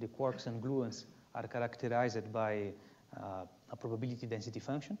the quarks and gluons are characterized by a probability density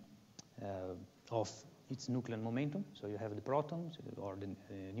function of its nuclear momentum. So you have the protons or the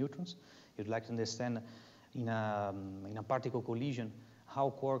neutrons. You'd like to understand in a particle collision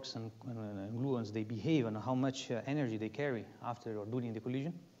how quarks and gluons they behave and how much energy they carry after or during the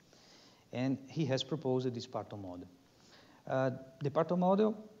collision. And he has proposed this Parton model. The Parton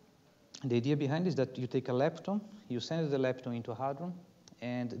model, the idea behind is that you take a lepton, you send the lepton into a hadron,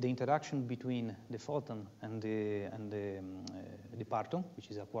 and the interaction between the photon and the parton,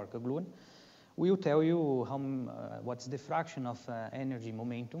 which is a quark gluon, will tell you what's the fraction of energy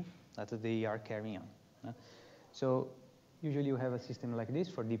momentum that they are carrying on. So usually you have a system like this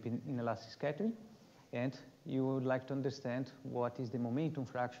for deep inelastic scattering, and you would like to understand what is the momentum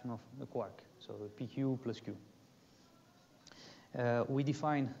fraction of the quark, so PQ plus Q. We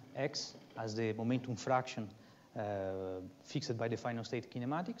define X as the momentum fraction fixed by the final state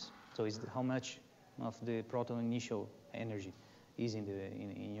kinematics. So it's how much of the proton initial energy is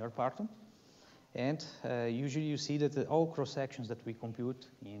in your parton. And usually you see that all cross sections that we compute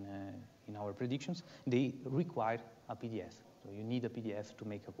in our predictions, they require a PDF. So you need a PDF to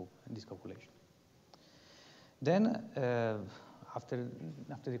make this calculation. Then after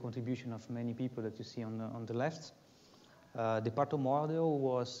the contribution of many people that you see on the left, the Parton model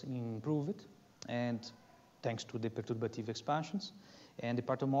was improved, and thanks to the perturbative expansions. And the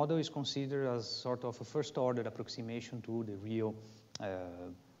Parton model is considered as sort of a first-order approximation to the real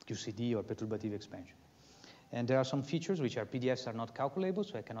QCD or perturbative expansion. And there are some features which PDFs are not calculable,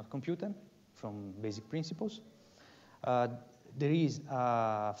 so I cannot compute them from basic principles. There is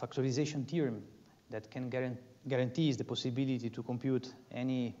a factorization theorem that can guarantees the possibility to compute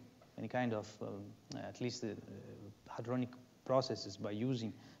any kind of, at least hadronic processes by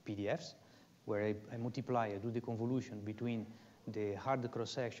using PDFs, where I multiply, I do the convolution between the hard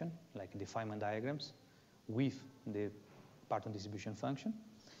cross-section, like the Feynman diagrams, with the Parton distribution function.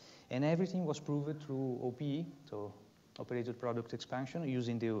 And everything was proved through OPE, so operated product expansion,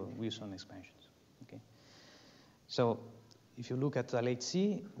 using the Wilson expansions. Okay. So if you look at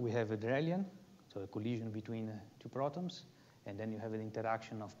LHC, we have a Drellian, so a collision between two protons, and then you have an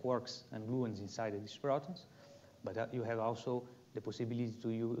interaction of quarks and gluons inside these protons. But you have also the possibility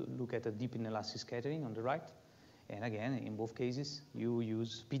to look at a deep inelastic scattering on the right. And again, in both cases, you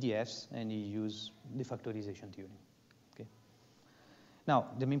use PDFs and you use the factorization theory. Okay. Now,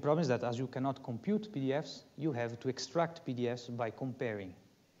 the main problem is that as you cannot compute PDFs, you have to extract PDFs by comparing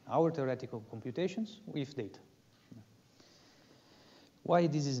our theoretical computations with data. Why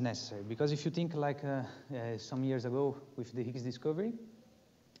this is necessary? Because if you think like some years ago with the Higgs discovery,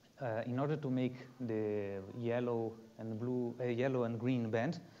 in order to make the yellow and green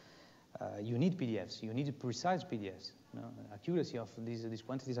band, you need PDFs. You need precise PDFs. You know, accuracy of these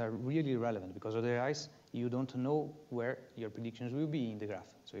quantities are really relevant, because otherwise you don't know where your predictions will be in the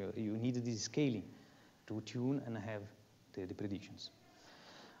graph. So you need this scaling to tune and have the predictions.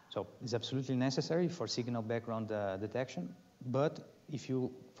 So it's absolutely necessary for signal background detection. But if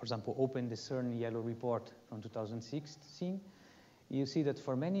you, for example, open the CERN yellow report from 2016, you see that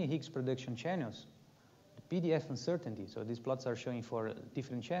for many Higgs production channels, the PDF uncertainty, so these plots are showing for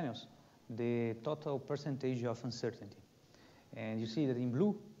different channels, the total percentage of uncertainty. And you see that in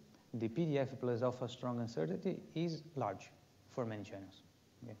blue, the PDF plus alpha strong uncertainty is large for many channels.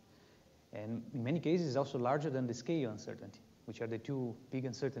 Okay? And in many cases, it's also larger than the scale uncertainty, which are the two big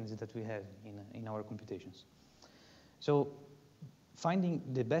uncertainties that we have in our computations. So finding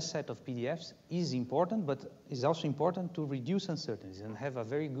the best set of PDFs is important, but it's also important to reduce uncertainties and have a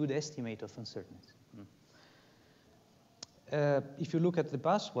very good estimate of uncertainties. If you look at the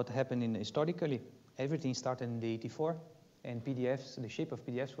past, what happened historically, everything started in the 84, and PDFs, the shape of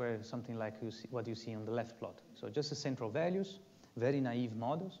PDFs were something like what you see on the left plot. So just the central values, very naive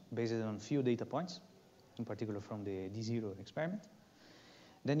models based on few data points, in particular from the D0 experiment.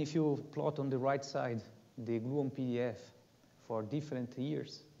 Then if you plot on the right side the gluon PDF for different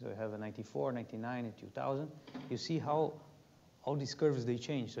years, so you have a 94, 99, and 2000, you see how all these curves, they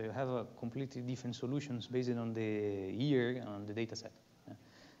change. So you have a completely different solutions based on the year on the data set. Yeah.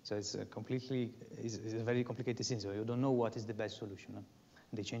 So it's it's a very complicated thing. So you don't know what is the best solution. No?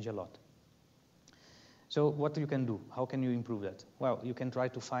 They change a lot. So what you can do? How can you improve that? Well, you can try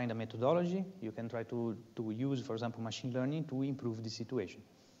to find a methodology. You can try to use, for example, machine learning to improve the situation.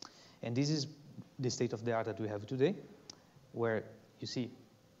 And this is the state of the art that we have today, where you see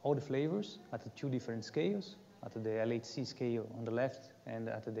all the flavors at the two different scales, at the LHC scale on the left and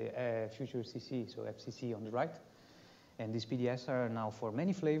at the future CC, so FCC on the right. And these PDFs are now for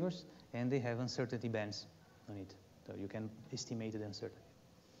many flavors, and they have uncertainty bands on it. So you can estimate the uncertainty.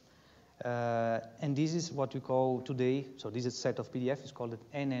 And this is what we call today, so this is set of PDF is called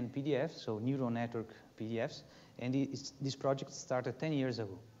NN PDF, so neural network PDFs. And this project started 10 years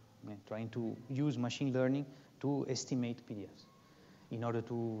ago, trying to use machine learning to estimate PDFs in order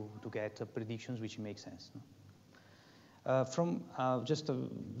to get predictions which make sense. From just a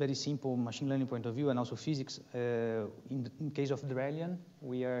very simple machine learning point of view and also physics, in case of Drellian,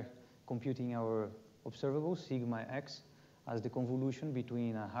 we are computing our observable, sigma x, as the convolution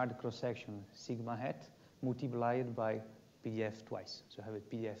between a hard cross-section, sigma hat, multiplied by PDF twice. So I have a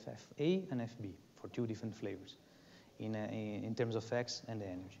PDF FA and FB for two different flavors in terms of x and the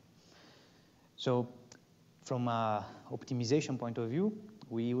energy. So from an optimization point of view,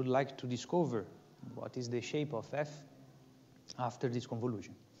 we would like to discover what is the shape of f after this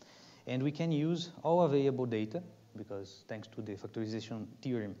convolution. And we can use all available data, because thanks to the factorization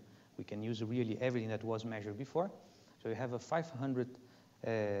theorem, we can use really everything that was measured before. So we have a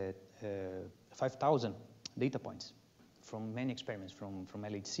 5,000 data points from many experiments, from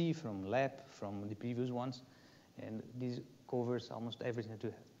LHC, from LAP, from the previous ones. And this covers almost everything that we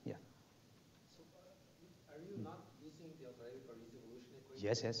have. Yeah. So are you not using the already Paris evolution equation?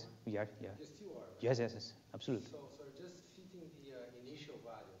 Yes, yes, we are. Yeah. You still are, right? Yes, yes, yes, absolutely. So just fitting the initial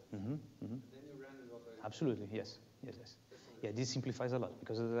value. Mm-hmm, mm-hmm. Then you run the already. Absolutely, yes, yes, yes. Yeah, this simplifies a lot,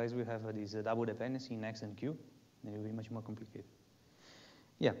 because otherwise we have this double dependency in X and Q, and it will be much more complicated.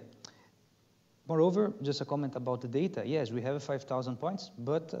 Yeah. Moreover, just a comment about the data. Yes, we have 5,000 points,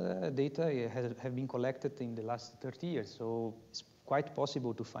 but data have been collected in the last 30 years, so it's quite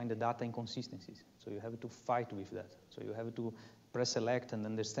possible to find the data inconsistencies. So you have to fight with that. So you have to press select and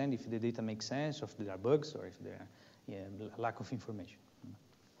understand if the data makes sense, or if there are bugs, or if there are lack of information.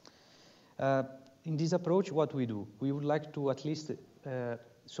 In this approach, what we do, we would like to at least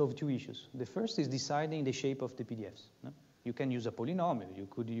solve two issues. The first is deciding the shape of the PDFs. No? You can use a polynomial, you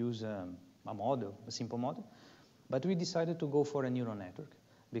could use a model, a simple model, but we decided to go for a neural network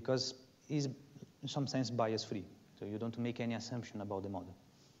because it's in some sense bias-free, so you don't make any assumption about the model.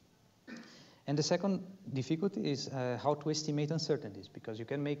 And the second difficulty is how to estimate uncertainties, because you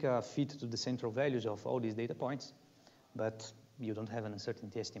can make a fit to the central values of all these data points, but you don't have an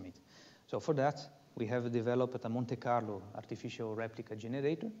uncertainty estimate. So for that, we have developed a Monte Carlo artificial replica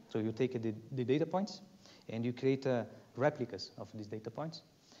generator. So you take the data points, and you create replicas of these data points.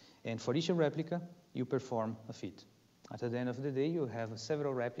 And for each replica, you perform a fit. At the end of the day, you have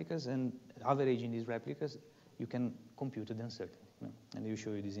several replicas, and averaging these replicas, you can compute the uncertainty. And we'll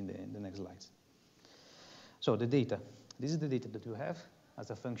show you this in the next slides. So the data. This is the data that you have as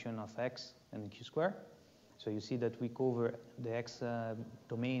a function of x and q squared. So you see that we cover the x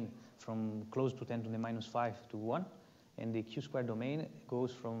domain from close to 10 to the minus 5 to 1, and the q squared domain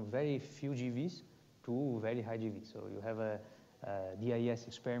goes from very few GVs to very high GV. So you have DIS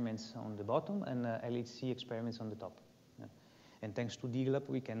experiments on the bottom and LHC experiments on the top. And thanks to DGLUP,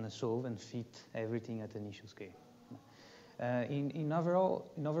 we can solve and fit everything at initial scale. In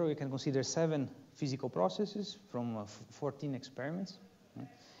overall, we can consider 7 physical processes from 14 experiments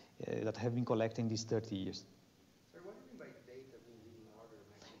that have been collected in these 30 years. So what do you mean by data being leading order?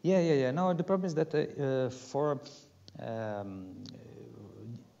 Yeah. No, the problem is that for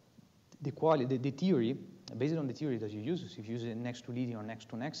the quality, the theory, based on the theory that you use, if you use it next to leading or next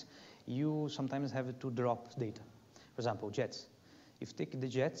to next, you sometimes have to drop data. For example, jets. If you take the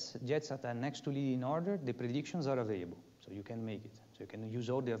jets at a next to leading order, the predictions are available, so you can make it. So you can use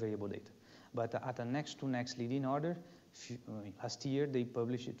all the available data. But at a next to next leading order, last year they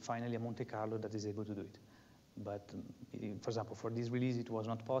published finally a Monte Carlo that is able to do it. But for example, for this release, it was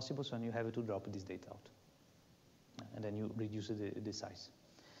not possible, so you have to drop this data out. And then you reduce the size.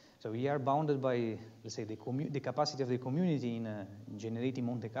 So we are bounded by, let's say, the capacity of the community in generating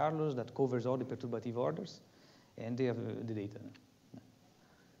Monte Carlos that covers all the perturbative orders, and they have the data.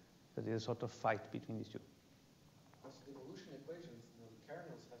 So there's a sort of fight between these two. Also, the evolution equations, the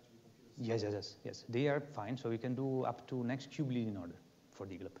kernels have to be computed. Yes. They are fine, so we can do up to next cube leading order for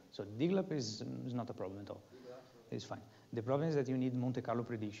DGLUP. So DGLUP is not a problem at all. It's fine. The problem is that you need Monte Carlo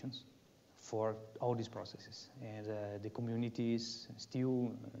predictions for all these processes, and the community is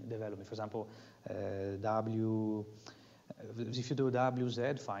still developing. For example, if you do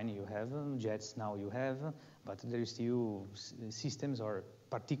WZ, fine, you have jets now you have, but there is still systems or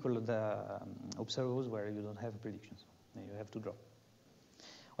particular observables where you don't have predictions, and you have to drop.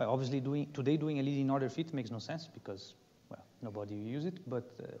 Well, obviously, today doing a leading order fit makes no sense because, well, nobody will use it,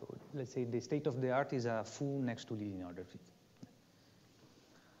 but let's say the state of the art is a full next to leading order fit.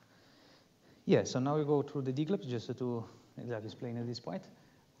 Yeah, so now we go through the DGLUP just to explain at this point.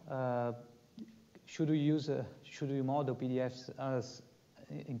 Should we model PDFs as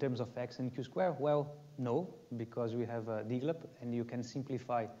in terms of x and q squared? Well, no, because we have DGLUP, and you can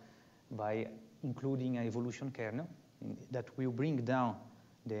simplify by including an evolution kernel that will bring down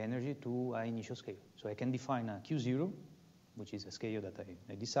the energy to an initial scale. So I can define a Q0, which is a scale that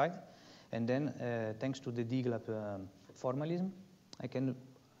I decide, and then thanks to the DGLAP formalism, I can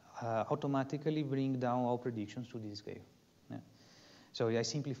automatically bring down all predictions to this scale. Yeah. So I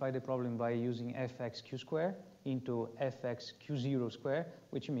simplify the problem by using fx q² into fx q0 square,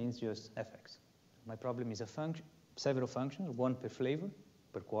 which means just fx. My problem is a function, several functions, one per flavor,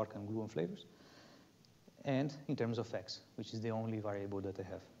 per quark and gluon flavors, and in terms of x, which is the only variable that I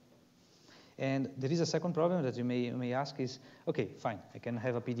have. And there is a second problem that you may ask is, okay, fine, I can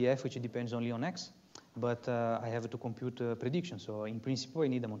have a PDF which depends only on x, but I have to compute predictions. So in principle, I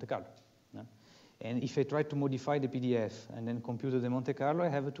need a Monte Carlo. No? And if I try to modify the PDF and then compute the Monte Carlo, I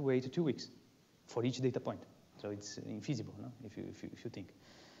have to wait 2 weeks for each data point. So it's infeasible, no? if you think.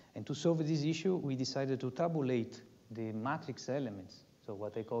 And to solve this issue, we decided to tabulate the matrix elements, so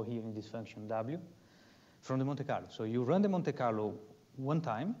what I call here in this function W, from the Monte Carlo. So you run the Monte Carlo one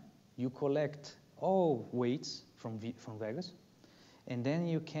time, you collect all weights from Vegas, and then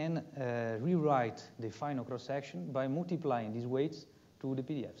you can rewrite the final cross-section by multiplying these weights to the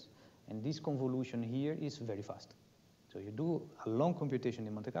PDFs. And this convolution here is very fast. So you do a long computation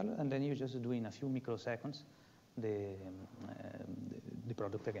in Monte Carlo, and then you just do in a few microseconds the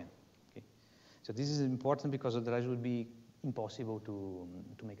product again. Okay? So this is important because otherwise it would be impossible to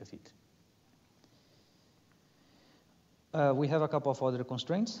make a fit. We have a couple of other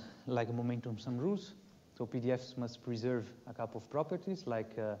constraints, like momentum sum rules. So PDFs must preserve a couple of properties,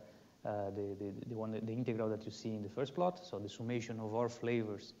 like the integral that you see in the first plot. So the summation of all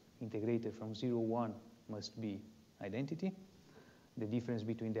flavors integrated from 0, 1 must be identity. The difference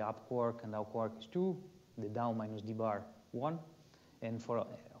between the up quark and out quark is 2. The down minus d bar 1. And for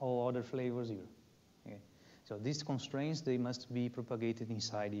all other flavors, 0. Okay. So these constraints, they must be propagated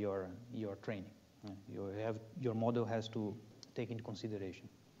inside your training. Your model has to take into consideration.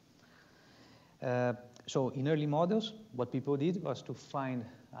 So in early models, what people did was to find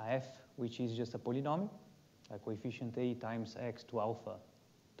a f, which is just a polynomial, a coefficient a times x to alpha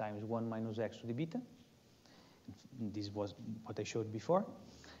times 1 minus x to the beta. This was what I showed before.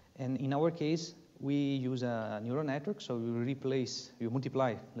 And in our case, we use a neural network, so we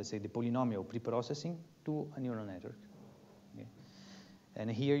multiply, let's say, the polynomial preprocessing to a neural network. Okay.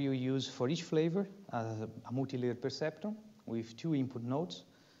 And here you use, for each flavor, a multi-layered perceptron with 2 input nodes,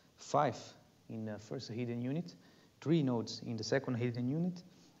 5 in the first hidden unit, 3 nodes in the second hidden unit,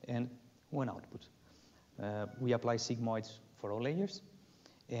 and 1 output. We apply sigmoids for all layers.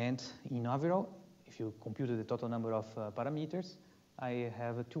 And in overall, if you compute the total number of parameters, I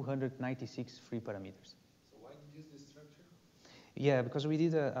have 296 free parameters. So why did you use this structure? Yeah, because we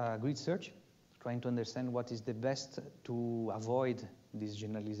did a grid search, trying to understand what is the best to avoid this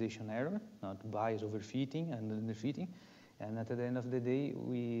generalization error, not bias overfitting and underfitting. And at the end of the day,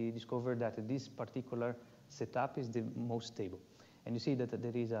 we discovered that this particular setup is the most stable. And you see that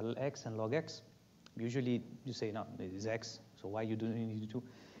there is a x and log x. Usually you say, no, it is x, so why you don't need to?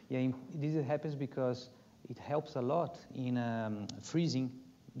 Yeah, this happens because it helps a lot in freezing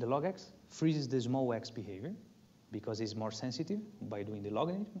the log x, freezes the small x behavior because it's more sensitive by doing the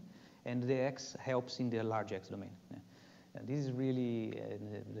logarithm, and the x helps in the large x domain. Yeah. And this is really,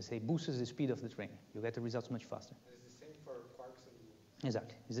 let's say, boosts the speed of the training. You get the results much faster. And it's the same for quarks and gluons.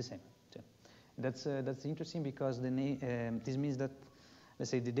 Exactly, it's the same. So that's interesting because this means that,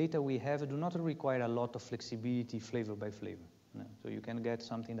 let's say, the data we have do not require a lot of flexibility flavor by flavor. No? So you can get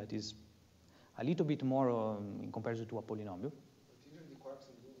something that is a little bit more in comparison to a polynomial. But even the quarks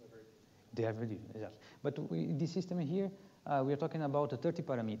and gluons are very different. They are very different, exactly. But this system here, we are talking about 30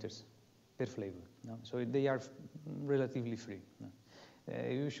 parameters per flavor. No? So they are relatively free. No?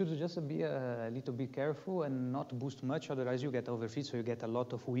 You should just be a little bit careful and not boost much, otherwise you get overfit, so you get a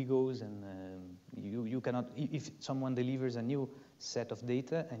lot of wiggles, and you cannot, if someone delivers a new set of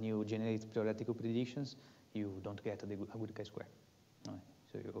data and you generate theoretical predictions, you don't get a good chi-square. No?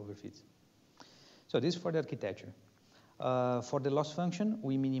 So you overfit. So this is for the architecture. For the loss function,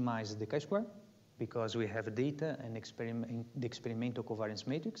 we minimize the chi-square because we have data and the experimental covariance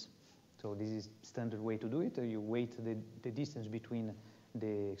matrix. So this is standard way to do it. You weight the distance between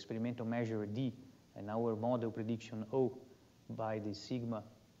the experimental measure D and our model prediction O by the sigma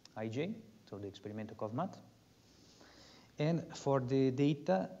ij, so the experimental covmat. And for the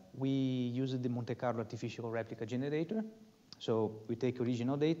data, we use the Monte Carlo artificial replica generator. So we take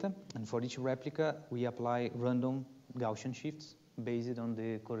original data, and for each replica, we apply random Gaussian shifts based on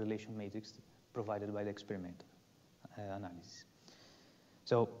the correlation matrix provided by the experimental analysis.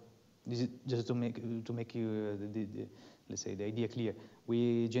 So this is just to make you let's say the idea clear.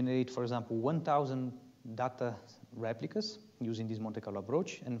 We generate, for example, 1,000 data replicas using this Monte Carlo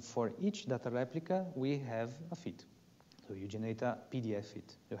approach, and for each data replica, we have a fit. So you generate a PDF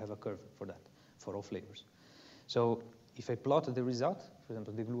fit. You have a curve for that, for all flavors. So if I plot the result, for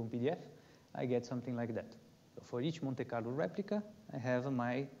example, the gluon PDF, I get something like that. So for each Monte Carlo replica, I have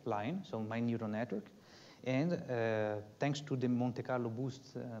my line, so my neural network. And thanks to the Monte Carlo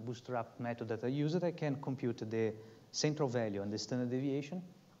bootstrap method that I used, I can compute the central value and the standard deviation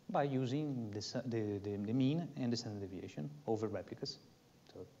by using the mean and the standard deviation over replicas.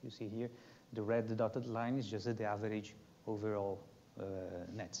 So you see here, the red dotted line is just the average overall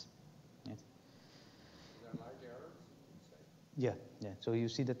nets. Yes. There are large errors, you say? Yeah. So you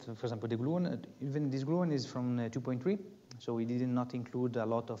see that, for example, the gluon, even this gluon is from 2.3, so we did not include a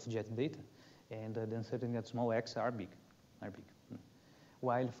lot of jet data, and the uncertainty at small x are big.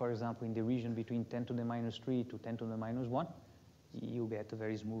 While, for example, in the region between 10 to the minus 3 to 10 to the minus 1, you get a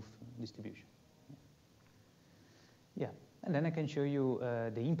very smooth distribution. Yeah, and then I can show you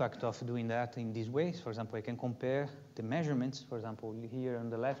the impact of doing that in these ways. For example, I can compare the measurements. For example, here on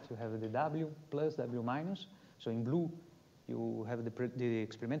the left, you have the W plus, W minus. So in blue, you have the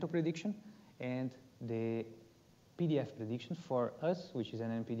experimental prediction and the PDF prediction for us, which is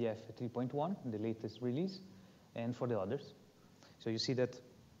an NPDF 3.1, the latest release, and for the others. So you see that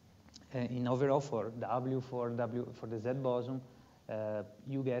in overall for the Z boson,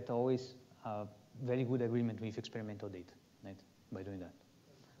 you get always a very good agreement with experimental data, right? By doing that.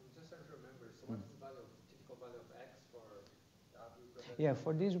 I'm just trying to remember. So what's the value, typical value of X for W? Yeah,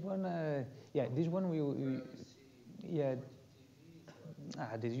 for this one, this one you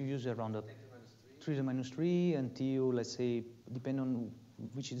use around 10 to the minus 3. 3 to the minus 3 until, let's say, depending on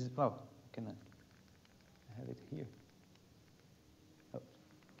which is, well, can I have it here? Oh.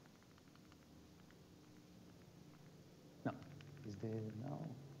 No, is there, no?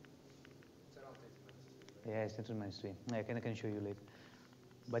 It's around 10 to the minus 3. Right? Yeah, it's 10 to the minus 3. I can show you later.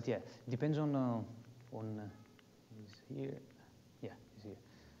 But yeah, depends on is here. Yeah, it's here.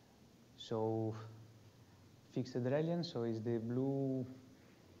 So fixed Drellian, so is the blue.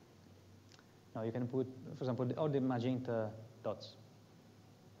 Now you can put, for example, all the magenta dots.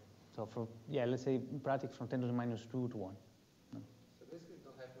 So for, let's say in practice from 10 to the minus 2 to 1. So basically you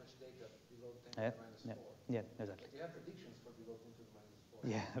don't have much data below 10 to the minus 4. Yeah, exactly. But you have predictions for below 10 to the minus 4.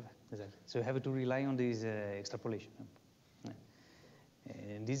 Yeah, exactly. So you have to rely on this extrapolation.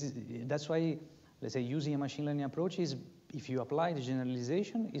 And that's why, let's say, using a machine learning approach is, if you apply the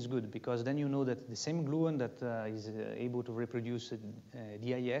generalization, is good, because then you know that the same gluon that is able to reproduce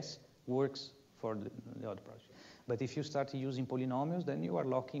DIS works for the other project. But if you start using polynomials, then you are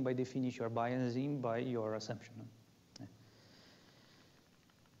locking, by definition, you are biasing by your assumption.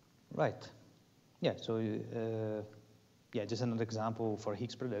 Right. Yeah, so just another example for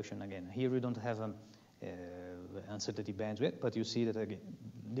Higgs production again. Here we don't have uncertainty bands yet, but you see that again,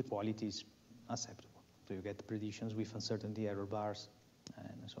 the quality is acceptable. So you get predictions with uncertainty error bars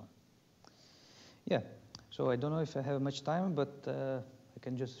and so on. Yeah, so I don't know if I have much time, but I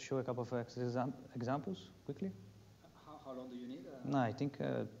can just show a couple of examples quickly. How long do you need? No, I think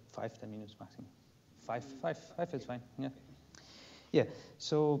 5-10 minutes maximum. Five is fine. Yeah. Yeah.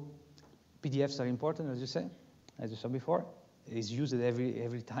 So PDFs are important, as you saw before. It's used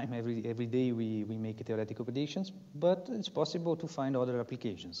every time, every day we make theoretical predictions, but it's possible to find other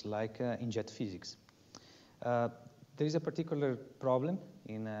applications, like in jet physics. There is a particular problem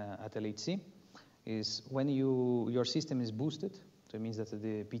at LHC, is when your system is boosted. So it means that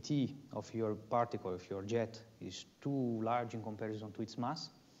the PT of your particle, of your jet, is too large in comparison to its mass.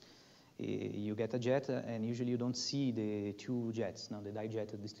 You get a jet, and usually you don't see the two jets, the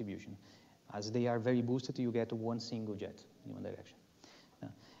dijet distribution. As they are very boosted, you get one single jet in one direction.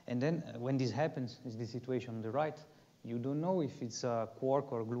 And then when this happens, is the situation on the right, you don't know if it's a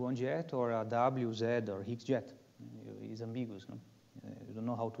quark or gluon jet or a WZ or Higgs jet. It's ambiguous. No? You don't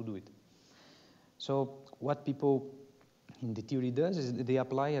know how to do it. So what people in the theory does is they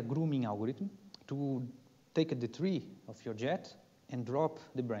apply a grooming algorithm to take the tree of your jet and drop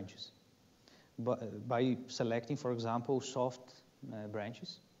the branches by selecting, for example, soft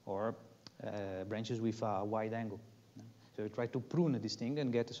branches or branches with a wide angle. So you try to prune this thing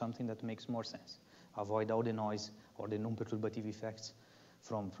and get something that makes more sense. Avoid all the noise or the non-perturbative effects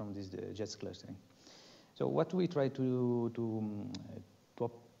from this jets clustering. So what we try to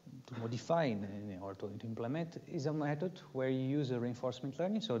modify or to implement is a method where you use a reinforcement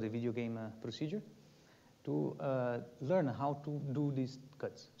learning, so the video game procedure, to learn how to do these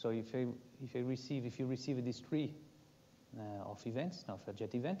cuts. So if you receive this tree of events, of a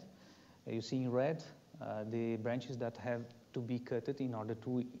jet event, you see in red the branches that have to be cutted in order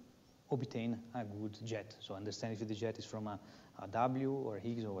to obtain a good jet. So understand if the jet is from a W or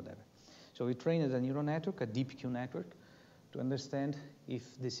Higgs or whatever. So we trained a neural network, a DeepQ network, to understand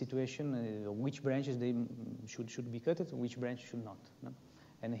if the situation, which branches they should be cutted, which branch should not. No?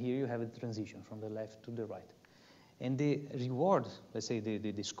 And here you have a transition from the left to the right. And the reward, let's say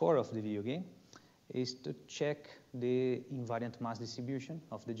the score of the video game, is to check the invariant mass distribution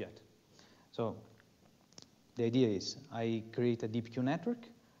of the jet. So the idea is I create a DeepQ network,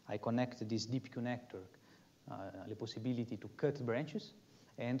 I connect this DeepQ network, the possibility to cut branches,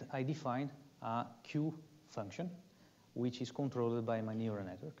 and I define a Q function, which is controlled by my neural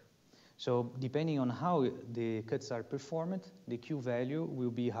network. So depending on how the cuts are performed, the Q value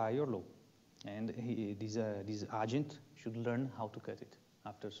will be high or low. And this agent should learn how to cut it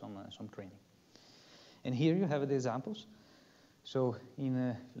after some training. And here you have the examples. So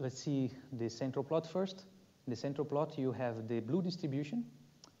let's see the central plot first. In the central plot, you have the blue distribution,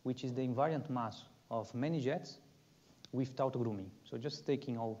 which is the invariant mass of many jets without grooming. So just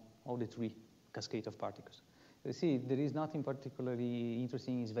taking all the three cascades of particles. You see, there is nothing particularly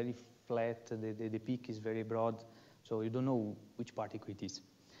interesting. It's very flat. The peak is very broad. So you don't know which particle it is.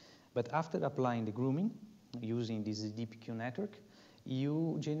 But after applying the grooming, using this DeepQ network,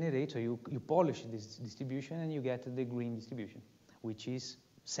 you generate, or you polish this distribution, and you get the green distribution, which is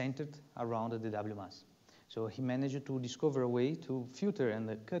centered around the W mass. So he managed to discover a way to filter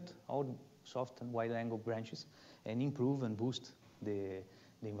and cut all soft and wide-angle branches and improve and boost the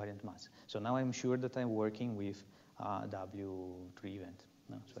invariant mass. So now I'm sure that I'm working with a W3 event.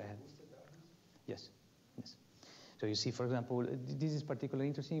 No? So I have, yes. So you see, for example, this is particularly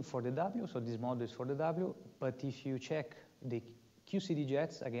interesting for the W, so this model is for the W, but if you check the QCD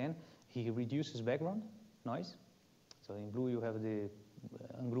jets, again, he reduces background noise. So in blue you have the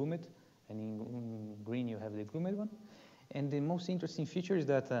ungroomed, and in green you have the groomed one. And the most interesting feature is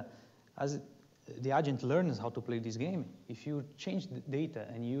that as the agent learns how to play this game, if you change the data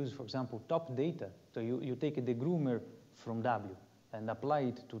and use, for example, top data, so you take the groomer from W and apply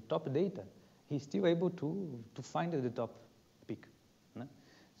it to top data, he's still able to find the top peak. No?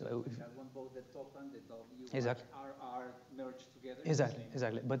 So if one both the top and the W exactly. are merged together.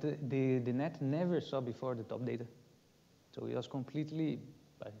 Exactly. But the net never saw before the top data. So it was completely,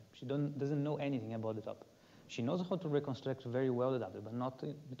 she doesn't know anything about the top. She knows how to reconstruct very well the W, but not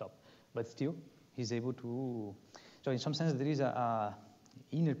the top. But still, he's able to, so in some sense there is a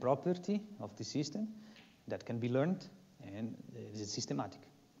inner property of the system that can be learned and is systematic.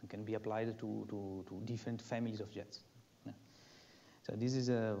 It can be applied to different families of jets. Yeah. So this is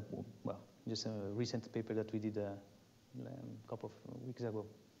just a recent paper that we did a couple of weeks ago.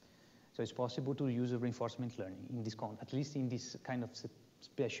 So it's possible to use reinforcement learning in this at least in this kind of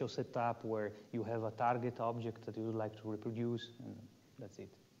special setup where you have a target object that you would like to reproduce, and that's it.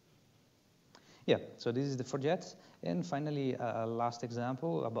 Yeah, so this is the 4 jets. And finally, a last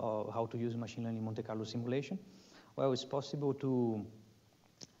example about how to use machine learning Monte Carlo simulation. Well, it's possible to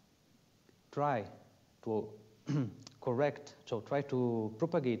try to try to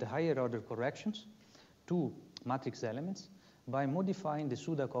propagate higher order corrections to matrix elements by modifying the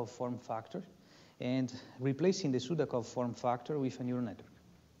Sudakov form factor and replacing the Sudakov form factor with a neural network.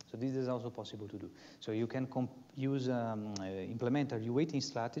 So this is also possible to do. So you can implement a reweighting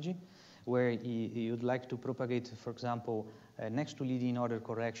strategy where you'd like to propagate, for example, next to leading order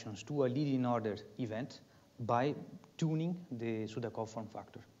corrections to a leading order event by tuning the Sudakov form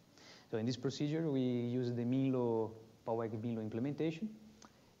factor. So in this procedure, we use the Paweg-Minlo implementation,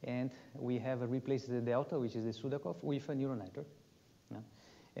 and we have replaced the delta, which is the Sudakov, with a neural network. Yeah?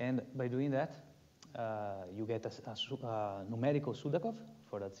 And by doing that, you get a numerical Sudakov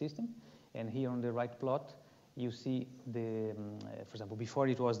for that system. And here on the right plot, you see the, for example, before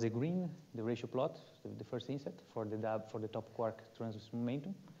it was the green, the ratio plot, the first inset for the top quark transverse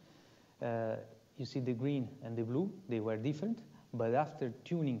momentum. You see the green and the blue, they were different, but after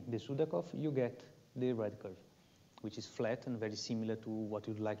tuning the Sudakov, you get the red curve, which is flat and very similar to what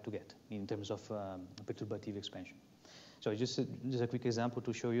you'd like to get in terms of perturbative expansion. So just a quick example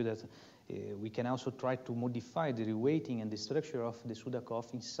to show you that we can also try to modify the reweighting and the structure of the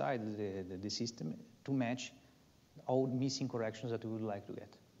Sudakov inside the system to match all missing corrections that we would like to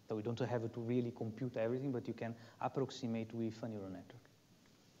get. So we don't have to really compute everything, but you can approximate with a neural network.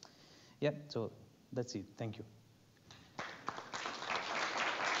 Yeah, so that's it. Thank you.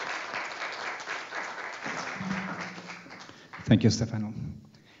 Thank you, Stefano.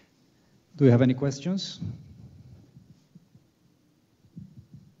 Do you have any questions?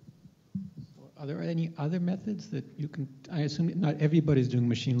 Are there any other methods that you can, I assume not everybody's doing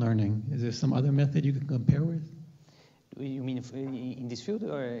machine learning. Is there some other method you can compare with? You mean in this field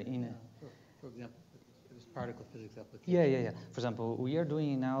or in? For example, this particle physics application. Yeah. For example, we are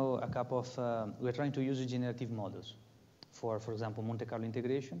doing now a couple of, we're trying to use generative models for example, Monte Carlo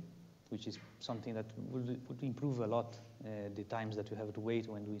integration, which is something that would improve a lot the times that you have to wait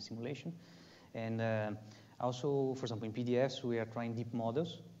when doing simulation. And also, for example, in PDFs, we are trying deep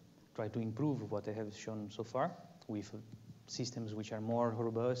models, try to improve what I have shown so far with systems which are more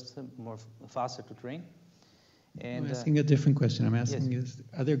robust, more faster to train. And, I'm asking a different question. I'm asking yes. is,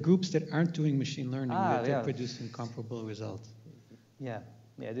 are there groups that aren't doing machine learning yet yeah. are producing comparable results? Yeah,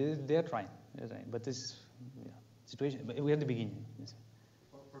 they're trying. But this situation, but we're at the beginning. Yes.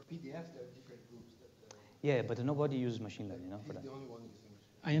 For PDF, there are different groups that... Yeah, but nobody uses machine learning, for that. The only one using machine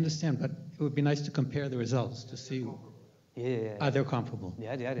I understand, but it would be nice to compare the results to see. Yeah. Are they comparable?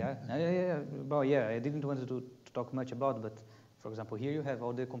 Yeah. Well, yeah, I didn't want to talk much about, but for example, here you have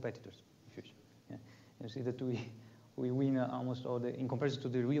all the competitors. Yeah. You see that we win almost all the, in comparison to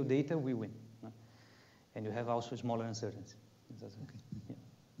the real data, we win. And you have also smaller uncertainties. That's okay. Yeah.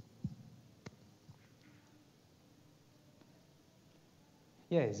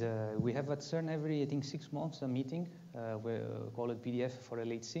 Yes, we have at CERN every, I think, 6 months a meeting, we call it PDF for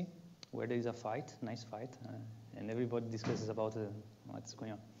LHC, where there is a fight, nice fight, and everybody discusses about what's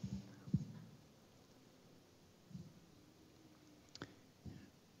going on.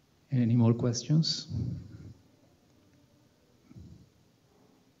 Any more questions?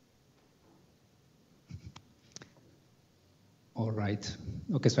 All right.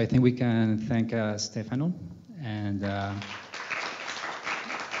 Okay, so I think we can thank Stefano, and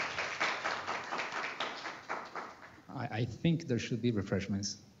I think there should be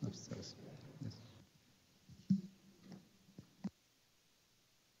refreshments upstairs.